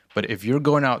 right? But if you're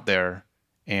going out there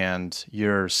and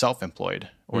you're self-employed,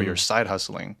 or you're side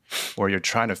hustling, or you're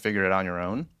trying to figure it out on your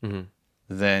own,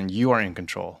 then you are in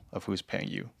control of who's paying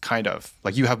you. Kind of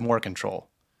like you have more control.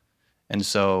 And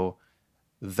so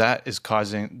that is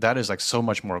like so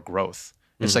much more growth.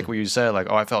 It's like what you said, like,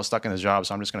 oh, I felt stuck in this job,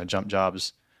 so I'm just going to jump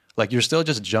jobs. Like you're still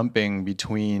just jumping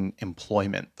between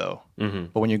employment though.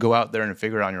 But when you go out there and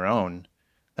figure it out on your own,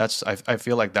 I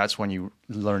feel like that's when you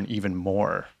learn even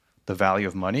more the value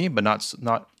of money, but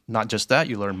not just that,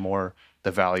 you learn more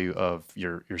the value of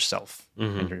yourself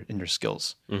and your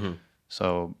skills.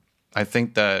 So I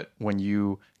think that when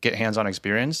you get hands-on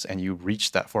experience and you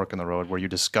reach that fork in the road where you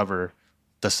discover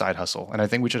the side hustle, and I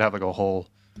think we should have like a whole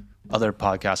other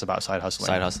podcast about side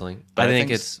hustling. I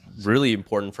think it's really really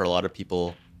important for a lot of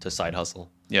people to side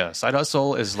hustle. Yeah, side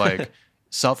hustle is like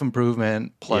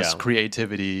self-improvement plus Yeah.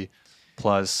 creativity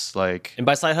plus like And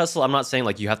by side hustle, I'm not saying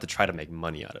like you have to try to make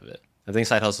money out of it. I think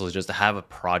side hustle is just to have a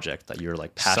project that you're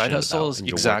like passionate side hustles about and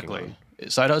you're working exactly. on.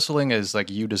 Side hustling is like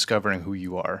you discovering who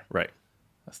you are Right.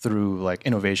 through like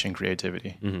innovation,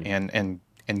 creativity, Mm-hmm.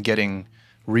 and getting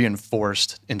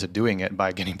reinforced into doing it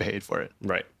by getting paid for it.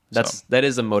 Right. That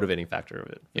is a motivating factor of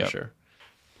it for Yep. sure.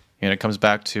 And it comes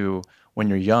back to when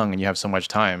you're young and you have so much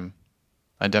time,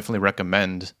 I definitely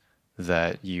recommend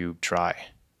that you try,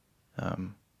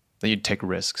 that you take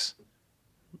risks,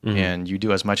 and you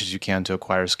do as much as you can to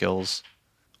acquire skills.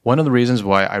 One of the reasons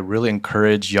why I really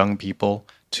encourage young people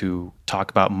to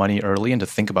talk about money early and to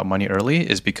think about money early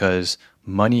is because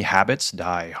money habits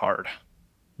die hard.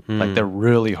 Like they're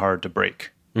really hard to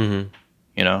break. You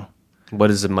know? What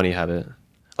is a money habit?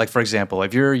 Like, for example,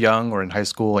 if you're young or in high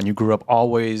school and you grew up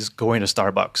always going to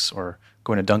Starbucks or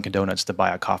going to Dunkin' Donuts to buy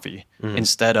a coffee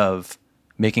instead of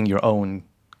making your own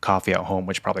coffee at home,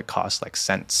 which probably costs like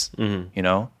cents, you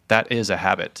know, that is a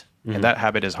habit. And that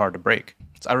habit is hard to break.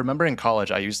 So I remember in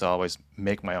college, I used to always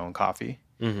make my own coffee.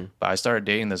 But I started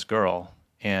dating this girl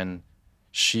and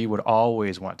she would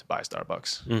always want to buy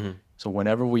Starbucks. So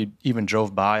whenever we even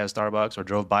drove by a Starbucks or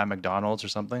drove by a McDonald's or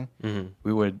something,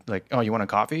 we would like, oh, you want a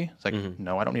coffee? It's like,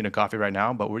 no, I don't need a coffee right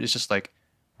now. But it's just like,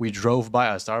 we drove by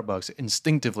a Starbucks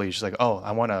instinctively. She's like, oh,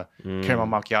 I want a caramel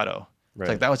macchiato. It's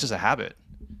like, that was just a habit.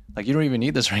 Like, you don't even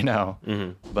need this right now.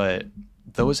 But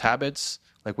those habits,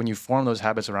 like when you form those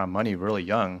habits around money really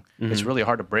young, it's really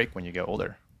hard to break when you get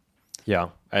older. Yeah,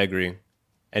 I agree.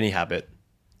 Any habit.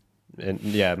 And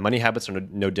yeah, money habits are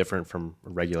no different from a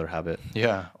regular habit.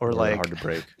 Yeah. Or They're like, hard to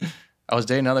break. I was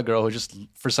dating another girl who just,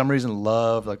 for some reason,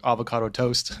 loved like avocado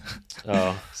toast.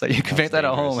 Oh, So you can make that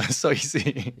at home. dangerous. It's so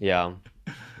easy. yeah.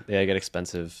 They get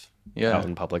expensive Yeah. out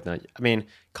in public now. I mean,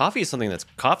 coffee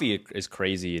is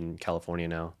crazy in California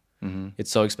now. It's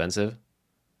so expensive.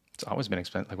 It's always been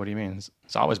expensive. Like, what do you mean?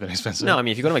 It's always been expensive. No, I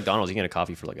mean, if you go to McDonald's, you can get a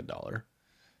coffee for like $1.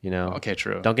 You know? Okay,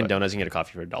 true. Dunkin' but- Donuts, you can get a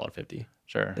coffee for $1.50.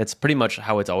 Sure. That's pretty much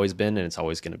how it's always been, and it's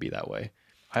always going to be that way.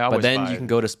 I always But then buy- you can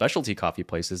go to specialty coffee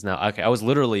places now. Okay, I was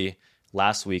literally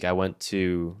last week. I went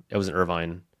to it was in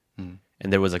Irvine, and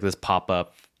there was like this pop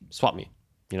up swap meet.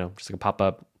 You know, just like a pop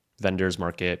up vendors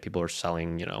market. People are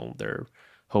selling, you know, their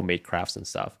homemade crafts and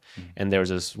stuff. And there was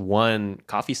this one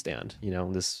coffee stand. You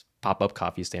know, this pop up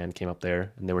coffee stand came up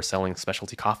there, and they were selling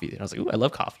specialty coffee. And I was like, ooh, I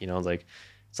love coffee. You know, I was like,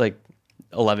 it's like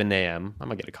 11 a.m. I'm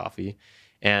gonna get a coffee.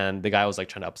 And the guy was like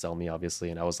trying to upsell me,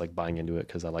 obviously, and I was like buying into it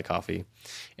because I like coffee.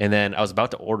 And then I was about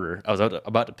to order, I was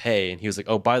about to pay, and he was like,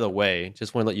 "Oh, by the way,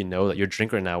 just want to let you know that your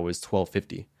drink right now is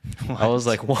 $12.50." I was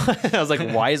like, "What?" I was like,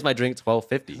 "Why is my drink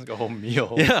 $12.50?" like a whole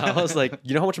meal. Yeah, I was like,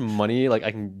 "You know how much money like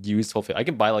I can use $12.50? I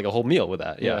can buy like a whole meal with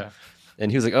that." Yeah. And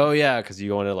he was like, "Oh yeah, because you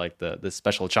go into like the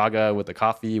special chaga with the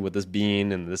coffee with this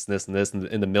bean and this and this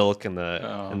and the milk and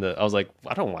the." I was like,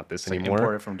 "I don't want this Like anymore."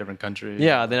 imported from different countries.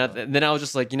 Yeah, then I was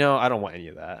just like, I don't want any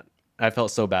of that. I felt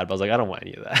so bad, but I was like, I don't want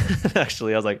any of that.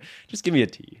 Actually, I was like, just give me a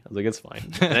tea. I was like, it's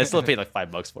fine. And I still paid like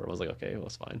 $5 for it. I was like, okay, well,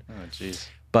 it's fine. Oh, jeez.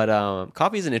 But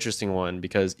coffee is an interesting one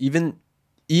because even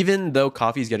though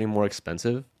coffee is getting more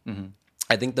expensive,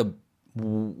 I think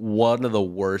one of the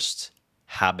worst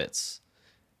habits,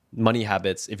 money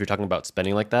habits, if you're talking about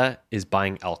spending like that, is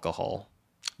buying alcohol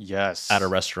Yes. at a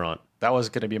restaurant. That was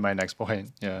going to be my next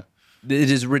point. Yeah.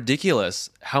 It is ridiculous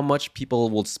how much people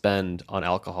will spend on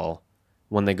alcohol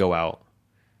when they go out,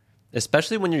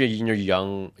 especially when you're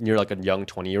young. You're like a young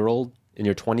 20-year-old, and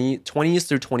you're 20s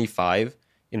through 25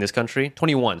 in this country.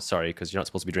 21, sorry, because you're not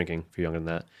supposed to be drinking if you're younger than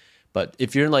that. But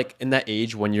if you're like in that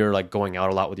age when you're like going out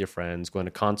a lot with your friends, going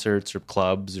to concerts or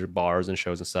clubs or bars and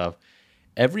shows and stuff,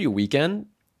 every weekend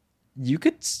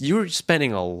you're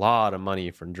spending a lot of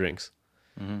money for drinks.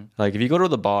 Like if you go to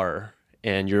the bar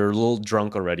and you're a little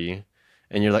drunk already,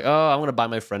 and you're like, oh, I'm gonna buy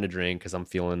my friend a drink because I'm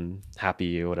feeling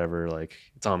happy or whatever. Like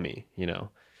it's on me, you know.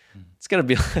 It's gonna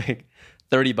be like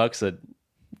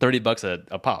 $30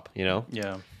 a pop, you know.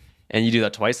 Yeah. And you do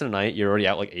that twice in a night, you're already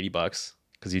out like $80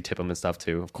 because you tip them and stuff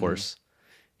too, of course.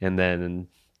 And then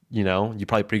you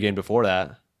probably pregame before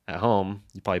that at home.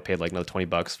 You probably paid like another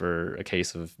 $20 for a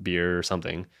case of beer or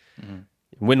something.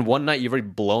 When one night you've already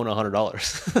blown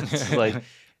 $100, it's like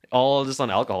all just on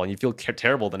alcohol, and you feel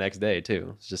terrible the next day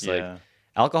too. It's just like.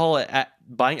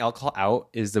 Buying alcohol out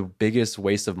is the biggest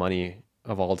waste of money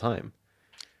of all time.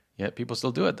 Yeah. People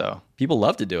still do it though. People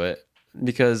love to do it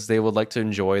because they would like to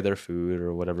enjoy their food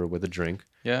or whatever with a drink.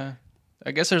 Yeah.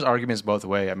 I guess there's arguments both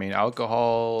way. I mean,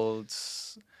 alcohol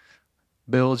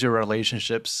builds your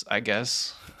relationships, I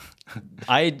guess.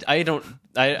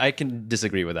 I can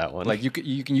disagree with that one. Like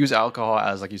you can use alcohol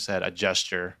as, like you said, a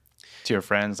gesture to your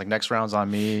friends. Like, next round's on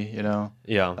me,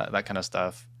 yeah, that kind of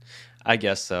stuff. I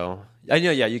guess so. Yeah,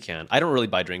 you can. I don't really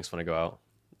buy drinks when I go out.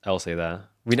 I'll say that.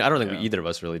 I don't think either of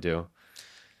us really do.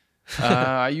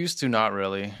 I used to not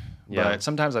really, Yeah. but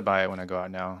sometimes I buy it when I go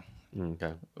out now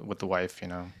Okay. with the wife,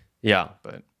 Yeah,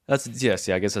 But that's yes.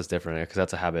 Yeah, I guess that's different because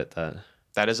that's a habit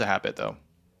that is a habit, though.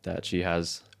 that she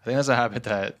has. I think that's a habit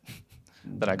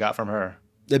that I got from her.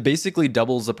 It basically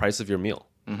doubles the price of your meal.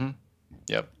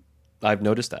 Yep, I've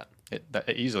noticed that.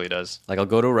 it easily does. Like I'll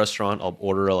go to a restaurant, I'll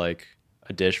order like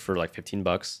a dish for like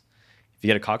 $15. If you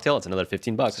get a cocktail, it's another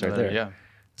 $15 right there. Yeah,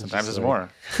 sometimes it's like- more.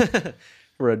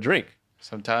 For a drink.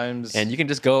 Sometimes, And you can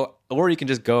just go, or you can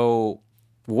just go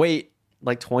wait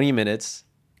like 20 minutes,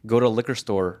 go to a liquor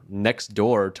store next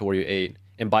door to where you ate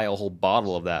and buy a whole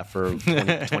bottle of that for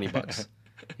 $20.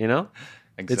 You know?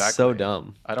 exactly. It's so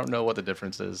dumb. I don't know what the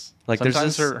difference is. Like, there's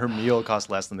sometimes this- her meal costs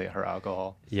less than her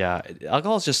alcohol. Yeah.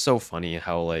 Alcohol is just so funny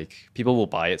how like people will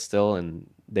buy it still and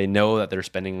they know that they're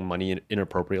spending money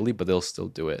inappropriately, but they'll still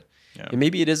do it. Yeah. And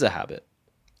maybe it is a habit.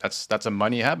 That's a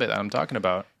money habit that I'm talking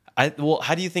about. Well,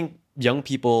 how do you think young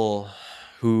people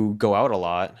who go out a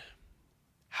lot,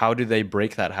 how do they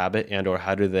break that habit, and or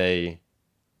how do they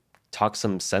talk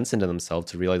some sense into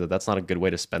themselves to realize that that's not a good way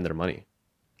to spend their money?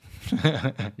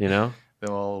 You know?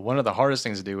 Well, one of the hardest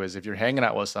things to do is if you're hanging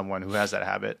out with someone who has that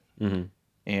habit, Mm-hmm.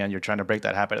 and you're trying to break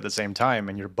that habit at the same time,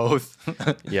 and you're both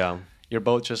Yeah. you're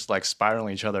both just like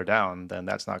spiraling each other down, then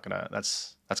that's gonna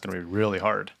be really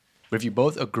hard. But if you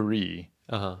both agree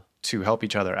Uh-huh. to help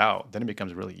each other out, then it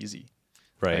becomes really easy.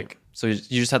 Right. Like, So you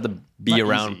just have to be not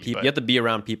around easy, people. but- You have to be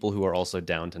around people who are also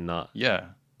down to not Yeah,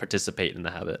 participate in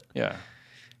the habit. yeah.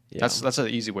 Yeah. That's an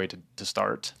easy way to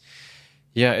start.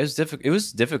 Yeah, it was difficult. It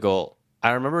was difficult.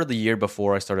 I remember the year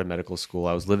before I started medical school,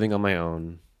 I was living on my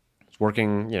own. I was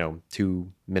working,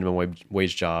 2 minimum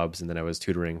wage jobs, and then I was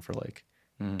tutoring for like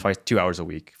 2 hours a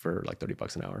week for like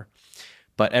 $30 an hour.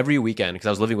 But every weekend, because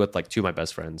I was living with like 2 of my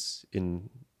best friends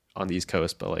on the East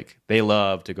Coast, but like they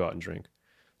love to go out and drink.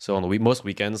 So on the most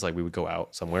weekends, like we would go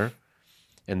out somewhere,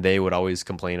 and they would always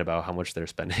complain about how much they're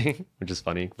spending, which is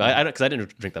funny. But because I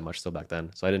didn't drink that much still back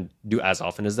then, so I didn't do as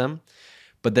often as them.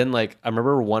 But then, like, I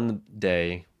remember one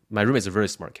day, my roommate's a very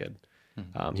smart kid.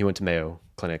 He went to Mayo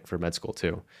Clinic for med school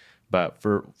too. But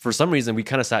for some reason, we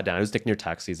kind of sat down. It was near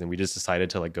tax season. We just decided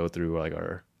to like go through like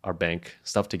our bank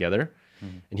stuff together.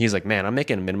 And he's like, "Man, I'm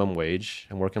making minimum wage.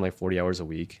 I'm working like 40 hours a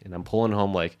week, and I'm pulling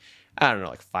home like I don't know,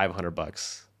 like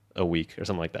 $500 a week or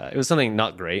something like that. It was something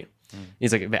not great."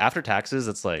 He's like, "After taxes,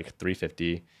 it's like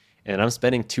 $350." And I'm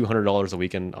spending $200 a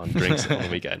weekend on drinks on the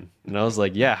weekend. And I was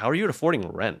like, yeah, how are you affording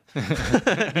rent?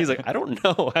 He's like, I don't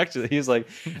know, actually. He's like,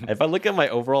 if I look at my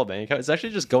overall bank account, it's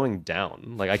actually just going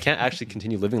down. Like, I can't actually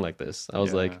continue living like this. I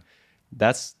was like,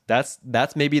 that's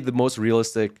maybe the most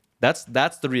realistic. That's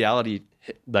the reality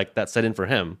like that set in for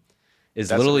him. Is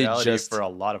That's literally reality just for a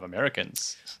lot of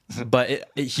Americans. but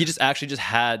he just actually just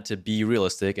had to be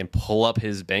realistic and pull up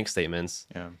his bank statements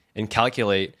and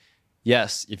calculate.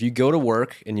 Yes, if you go to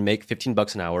work and you make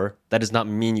 $15 an hour, that does not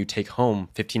mean you take home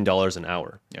 $15 an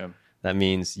hour. Yeah. That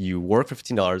means you work for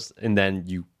 $15 and then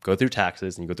you go through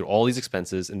taxes and you go through all these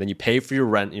expenses and then you pay for your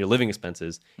rent and your living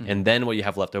expenses. And then what you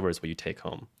have left over is what you take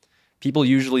home. People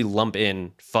usually lump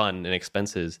in fun and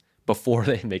expenses before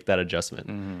they make that adjustment.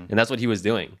 And that's what he was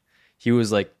doing. He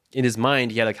was like, in his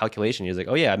mind, he had a calculation. He was like,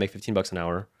 oh yeah, I make $15 an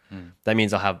hour. That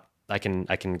means I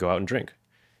can go out and drink.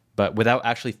 But without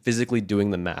actually physically doing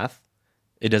the math,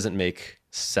 it doesn't make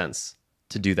sense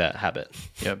to do that habit.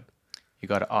 Yep. You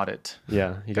got to audit.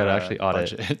 Yeah, you got to actually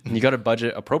audit. And you got to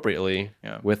budget appropriately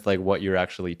with like what you're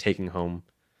actually taking home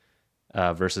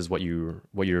versus what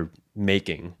you're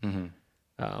making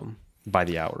by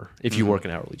the hour if you work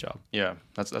an hourly job. Yeah,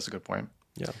 that's a good point.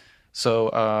 Yeah. So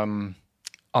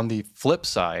on the flip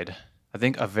side, I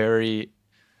think a very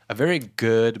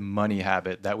good money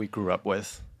habit that we grew up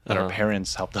with, that our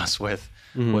parents helped us with,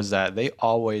 was that they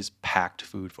always packed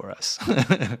food for us.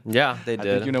 Yeah, they did.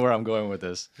 I think you know where I'm going with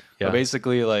this. Yeah. But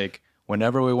basically, like,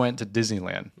 whenever we went to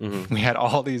Disneyland, we had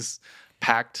all these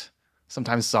packed,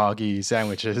 sometimes soggy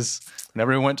sandwiches.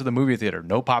 Whenever we went to the movie theater,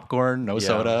 no popcorn, no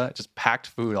soda, just packed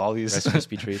food, all these Rice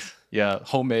Krispie treats. Yeah,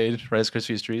 homemade Rice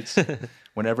Krispie treats.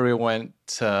 Whenever we went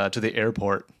to the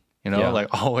airport, like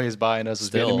always buying us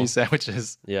Vietnamese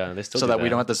sandwiches. Yeah, they still so do that we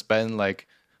don't have to spend like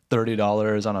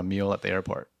 $30 on a meal at the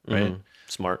airport, right?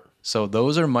 Smart. So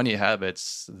those are money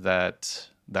habits that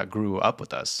grew up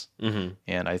with us,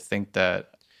 and I think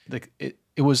that like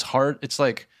it was hard. It's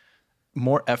like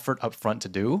more effort up front to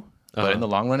do, but in the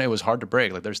long run, it was hard to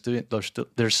break. Like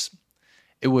there's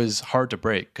it was hard to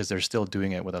break because they're still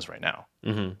doing it with us right now.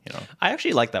 Mm-hmm. You know? I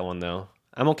actually like that one though.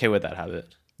 I'm okay with that habit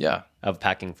Yeah. of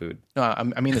packing food. No,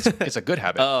 I mean, it's a good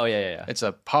habit. Oh yeah. It's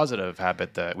a positive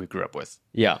habit that we grew up with.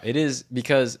 Yeah, it is,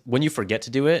 because when you forget to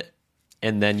do it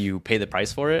and then you pay the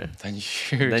price for it, Then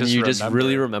you just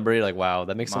really remember. You're like, wow,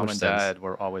 that makes so Mom much and sense. Dad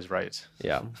were always right.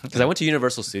 Yeah, because I went to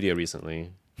Universal Studio recently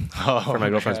for my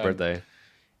girlfriend's birthday,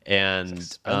 and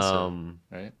Expensive,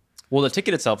 right? well, the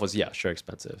ticket itself was sure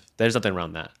expensive. There's nothing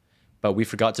around that, but we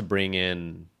forgot to bring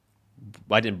in.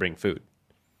 I didn't bring food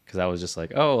because I was just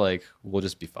like, oh, like we'll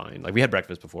just be fine. Like we had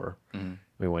breakfast before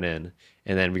we went in,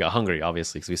 and then we got hungry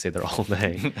obviously because we stayed there all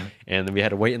day, and then we had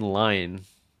to wait in line.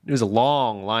 It was a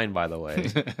long line, by the way.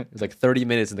 It was like 30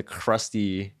 minutes in the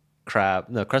Krusty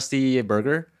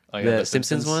Burger, Oh, yeah, the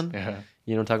Simpsons one. Yeah,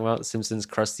 You know what I'm talking about? Simpsons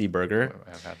Krusty Burger.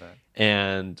 I've had that.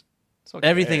 And It's okay.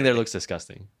 everything there looks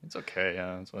disgusting. It's okay.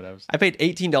 Yeah, that's what I was. I paid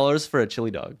 $18 for a chili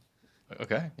dog,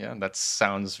 Okay, yeah, that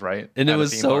sounds right. and it at a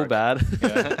was theme so park. bad.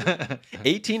 Yeah.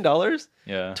 $18?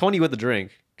 Yeah. 20 with the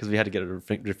drink, because we had to get a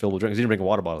refillable drink. 'Cause we didn't bring a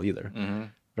water bottle either. Mm-hmm.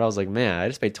 But I was like, man, I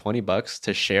just paid $20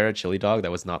 to share a chili dog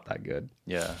that was not that good.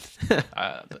 Yeah.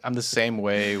 I'm the same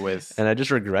way with. And I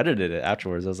just regretted it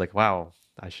afterwards. I was like, wow,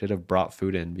 I should have brought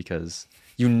food in, because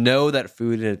you know that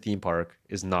food in a theme park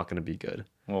is not going to be good.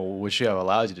 Well, we should have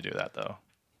allowed you to do that though.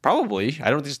 Probably. I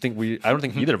don't think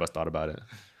either of us thought about it.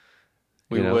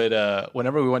 We You know? would,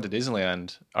 whenever we went to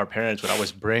Disneyland, our parents would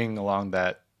always bring along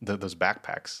those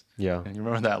backpacks. Yeah. And you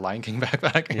remember that Lion King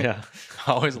backpack? Yeah.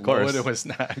 Always course. loaded with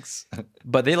snacks.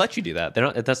 But they let you do that. They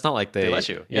don't. That's not like they let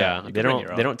you. Yeah, Yeah. you They can bring your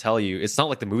don't. own. They don't tell you. It's not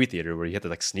like the movie theater where you have to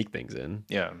like sneak things in.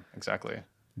 Yeah, exactly.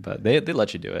 But they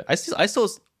let you do it.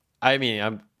 I mean,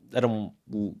 I don't.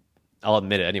 I'll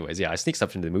admit it anyways. Yeah, I sneak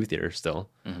stuff into the movie theater still,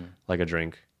 like a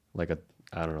drink, like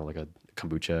I don't know, like a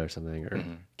kombucha or something, or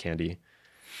candy.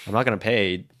 I'm not gonna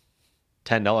pay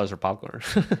 $10 for popcorn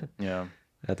Yeah.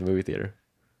 at the movie theater.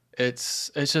 It's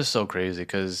just so crazy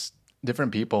because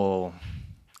different people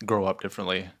grow up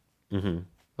differently.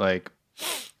 Like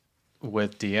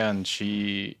with Deanne,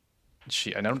 she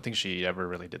I don't think she ever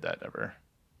really did that ever,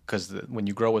 because when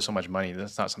you grow with so much money,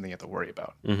 that's not something you have to worry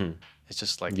about. It's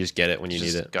just like You just get it when you need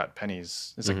just it. got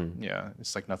pennies. It's like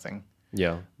it's like nothing.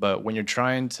 Yeah. But when you're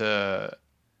trying to,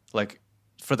 like,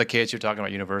 for the kids you're talking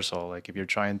about Universal, like if you're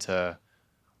trying to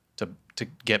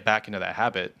get back into that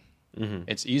habit,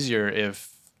 it's easier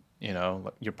if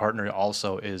your partner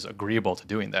also is agreeable to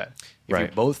doing that. If you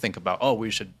Right. both think about,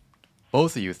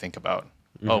 both of you think about,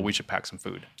 we should pack some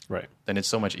food, Right. then it's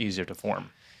so much easier to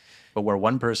form. But where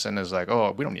one person is like,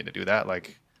 oh, we don't need to do that.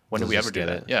 Like, when do Let's we just ever do get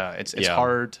that? it. Yeah, it's Yeah.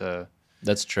 hard to,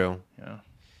 That's true. you know.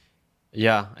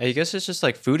 Yeah, I guess it's just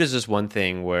like food is just one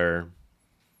thing where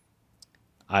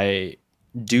I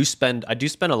do spend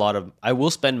I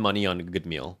will spend money on a good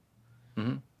meal,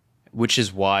 which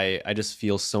is why I just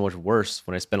feel so much worse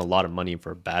when I spend a lot of money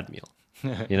for a bad meal.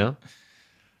 You know,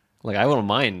 like I wouldn't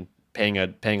mind paying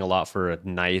a lot for a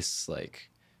nice like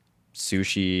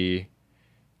sushi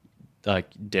like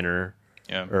dinner.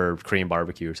 Yeah. Or Korean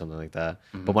barbecue or something like that.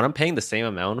 But when I'm paying the same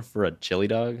amount for a chili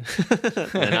dog,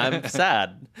 then I'm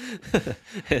sad.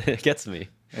 It gets me.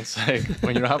 It's like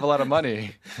when you don't have a lot of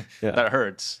money, Yeah. that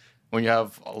hurts. When you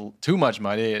have too much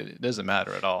money, it doesn't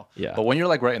matter at all. Yeah. But when you're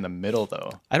like right in the middle,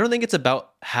 though, I don't think it's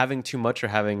about having too much or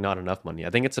having not enough money.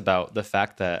 I think it's about the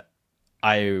fact that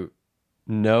I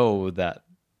know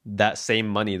that same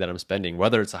money that I'm spending,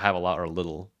 whether it's I have a lot or a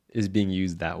little, is being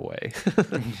used that way.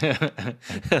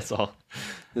 That's all.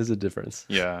 There's a difference.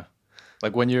 yeah,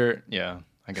 like when you're,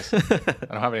 I guess I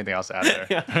don't have anything else to add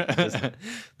there.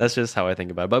 That's just how I think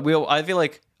about it. But I feel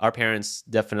like our parents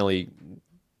definitely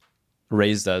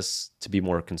raised us to be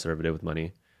more conservative with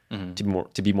money,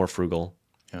 to be more frugal,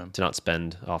 Yeah. to not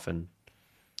spend often.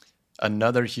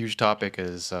 Another huge topic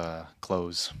is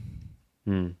clothes.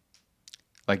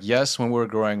 Like, yes, when we were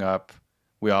growing up,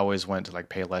 we always went to like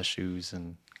Payless shoes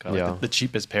and got like Yeah. the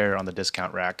cheapest pair on the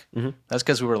discount rack. That's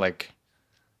because we were like,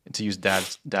 to use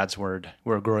dad's word,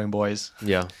 we were growing boys.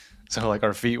 Yeah. So like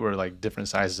our feet were like different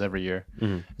sizes every year.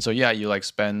 So yeah, you like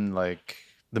spend like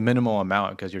the minimal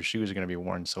amount because your shoes are going to be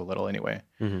worn so little anyway.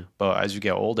 But as you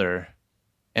get older,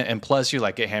 and plus you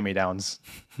like get hand-me-downs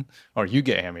or you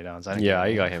get hand-me-downs. I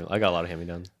I got a lot of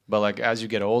hand-me-downs. But like as you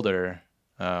get older,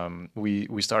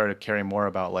 we started caring more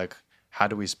about like how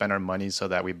do we spend our money so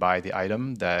that we buy the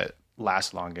item that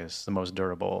lasts longest, the most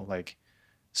durable. Like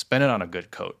spend it on a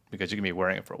good coat because you can be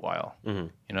wearing it for a while. You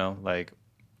know, like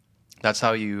that's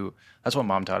what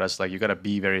mom taught us. Like you got to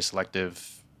be very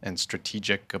selective and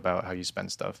strategic about how you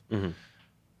spend stuff.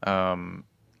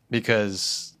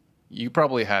 Because you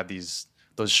probably had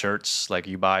those shirts like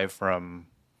you buy from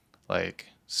like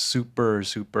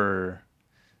super,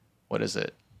 what is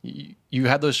it? You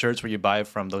had those shirts where you buy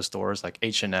from those stores like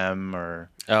H&M or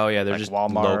Oh yeah, they're like just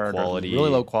Walmart, low quality. really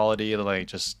low quality. They like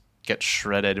just get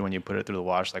shredded when you put it through the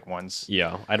wash like once.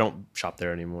 Yeah, I don't shop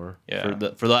there anymore. Yeah.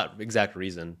 For that exact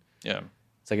reason. Yeah.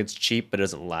 It's like it's cheap, but it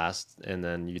doesn't last, and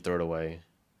then you throw it away,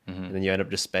 and then you end up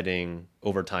just spending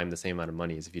over time the same amount of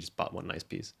money as if you just bought one nice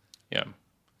piece. Yeah.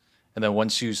 And then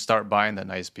once you start buying that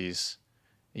nice piece,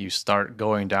 you start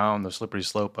going down the slippery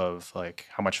slope of like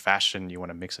how much fashion you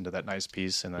want to mix into that nice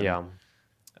piece. And then Yeah,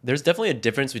 there's definitely a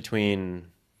difference between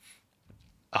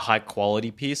a high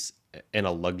quality piece and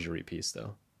a luxury piece,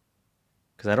 though,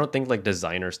 because I don't think like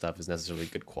designer stuff is necessarily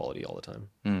good quality all the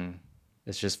time.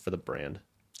 It's just for the brand,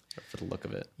 or for the look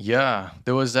of it. Yeah,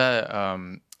 there was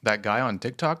that guy on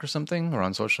TikTok or something, or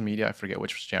on social media, I forget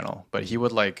which channel, but he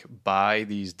would like buy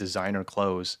these designer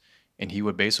clothes and he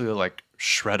would basically like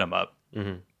shred them up.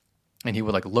 And he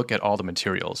would like look at all the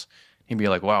materials. He'd be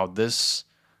like, wow, this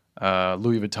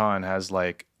Louis Vuitton has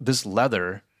like this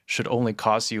leather should only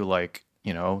cost you like,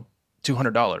 you know,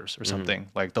 $200 or something.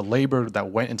 Like the labor that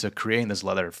went into creating this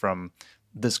leather from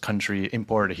this country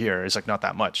imported here is like not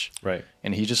that much. Right.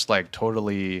 And he just like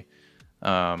totally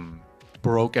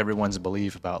broke everyone's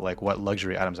belief about like what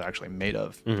luxury items are actually made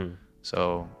of.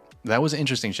 So that was an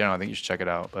interesting channel. I think you should check it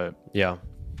out. But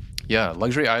Yeah,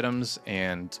 luxury items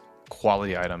and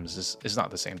quality items is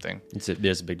not the same thing.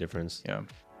 there's a big difference. Yeah.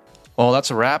 Well,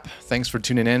 that's a wrap. Thanks for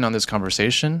tuning in on this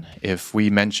conversation. If we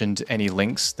mentioned any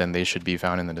links, then they should be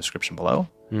found in the description below.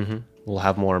 We'll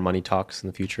have more money talks in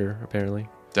the future, apparently.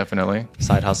 Definitely.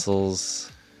 Side hustles.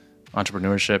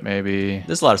 Entrepreneurship, maybe.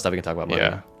 There's a lot of stuff we can talk about money.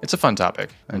 Yeah. It's a fun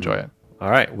topic. Enjoy it.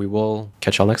 All right. We will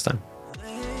catch y'all next time.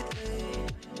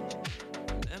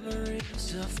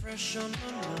 Memories are fresh on my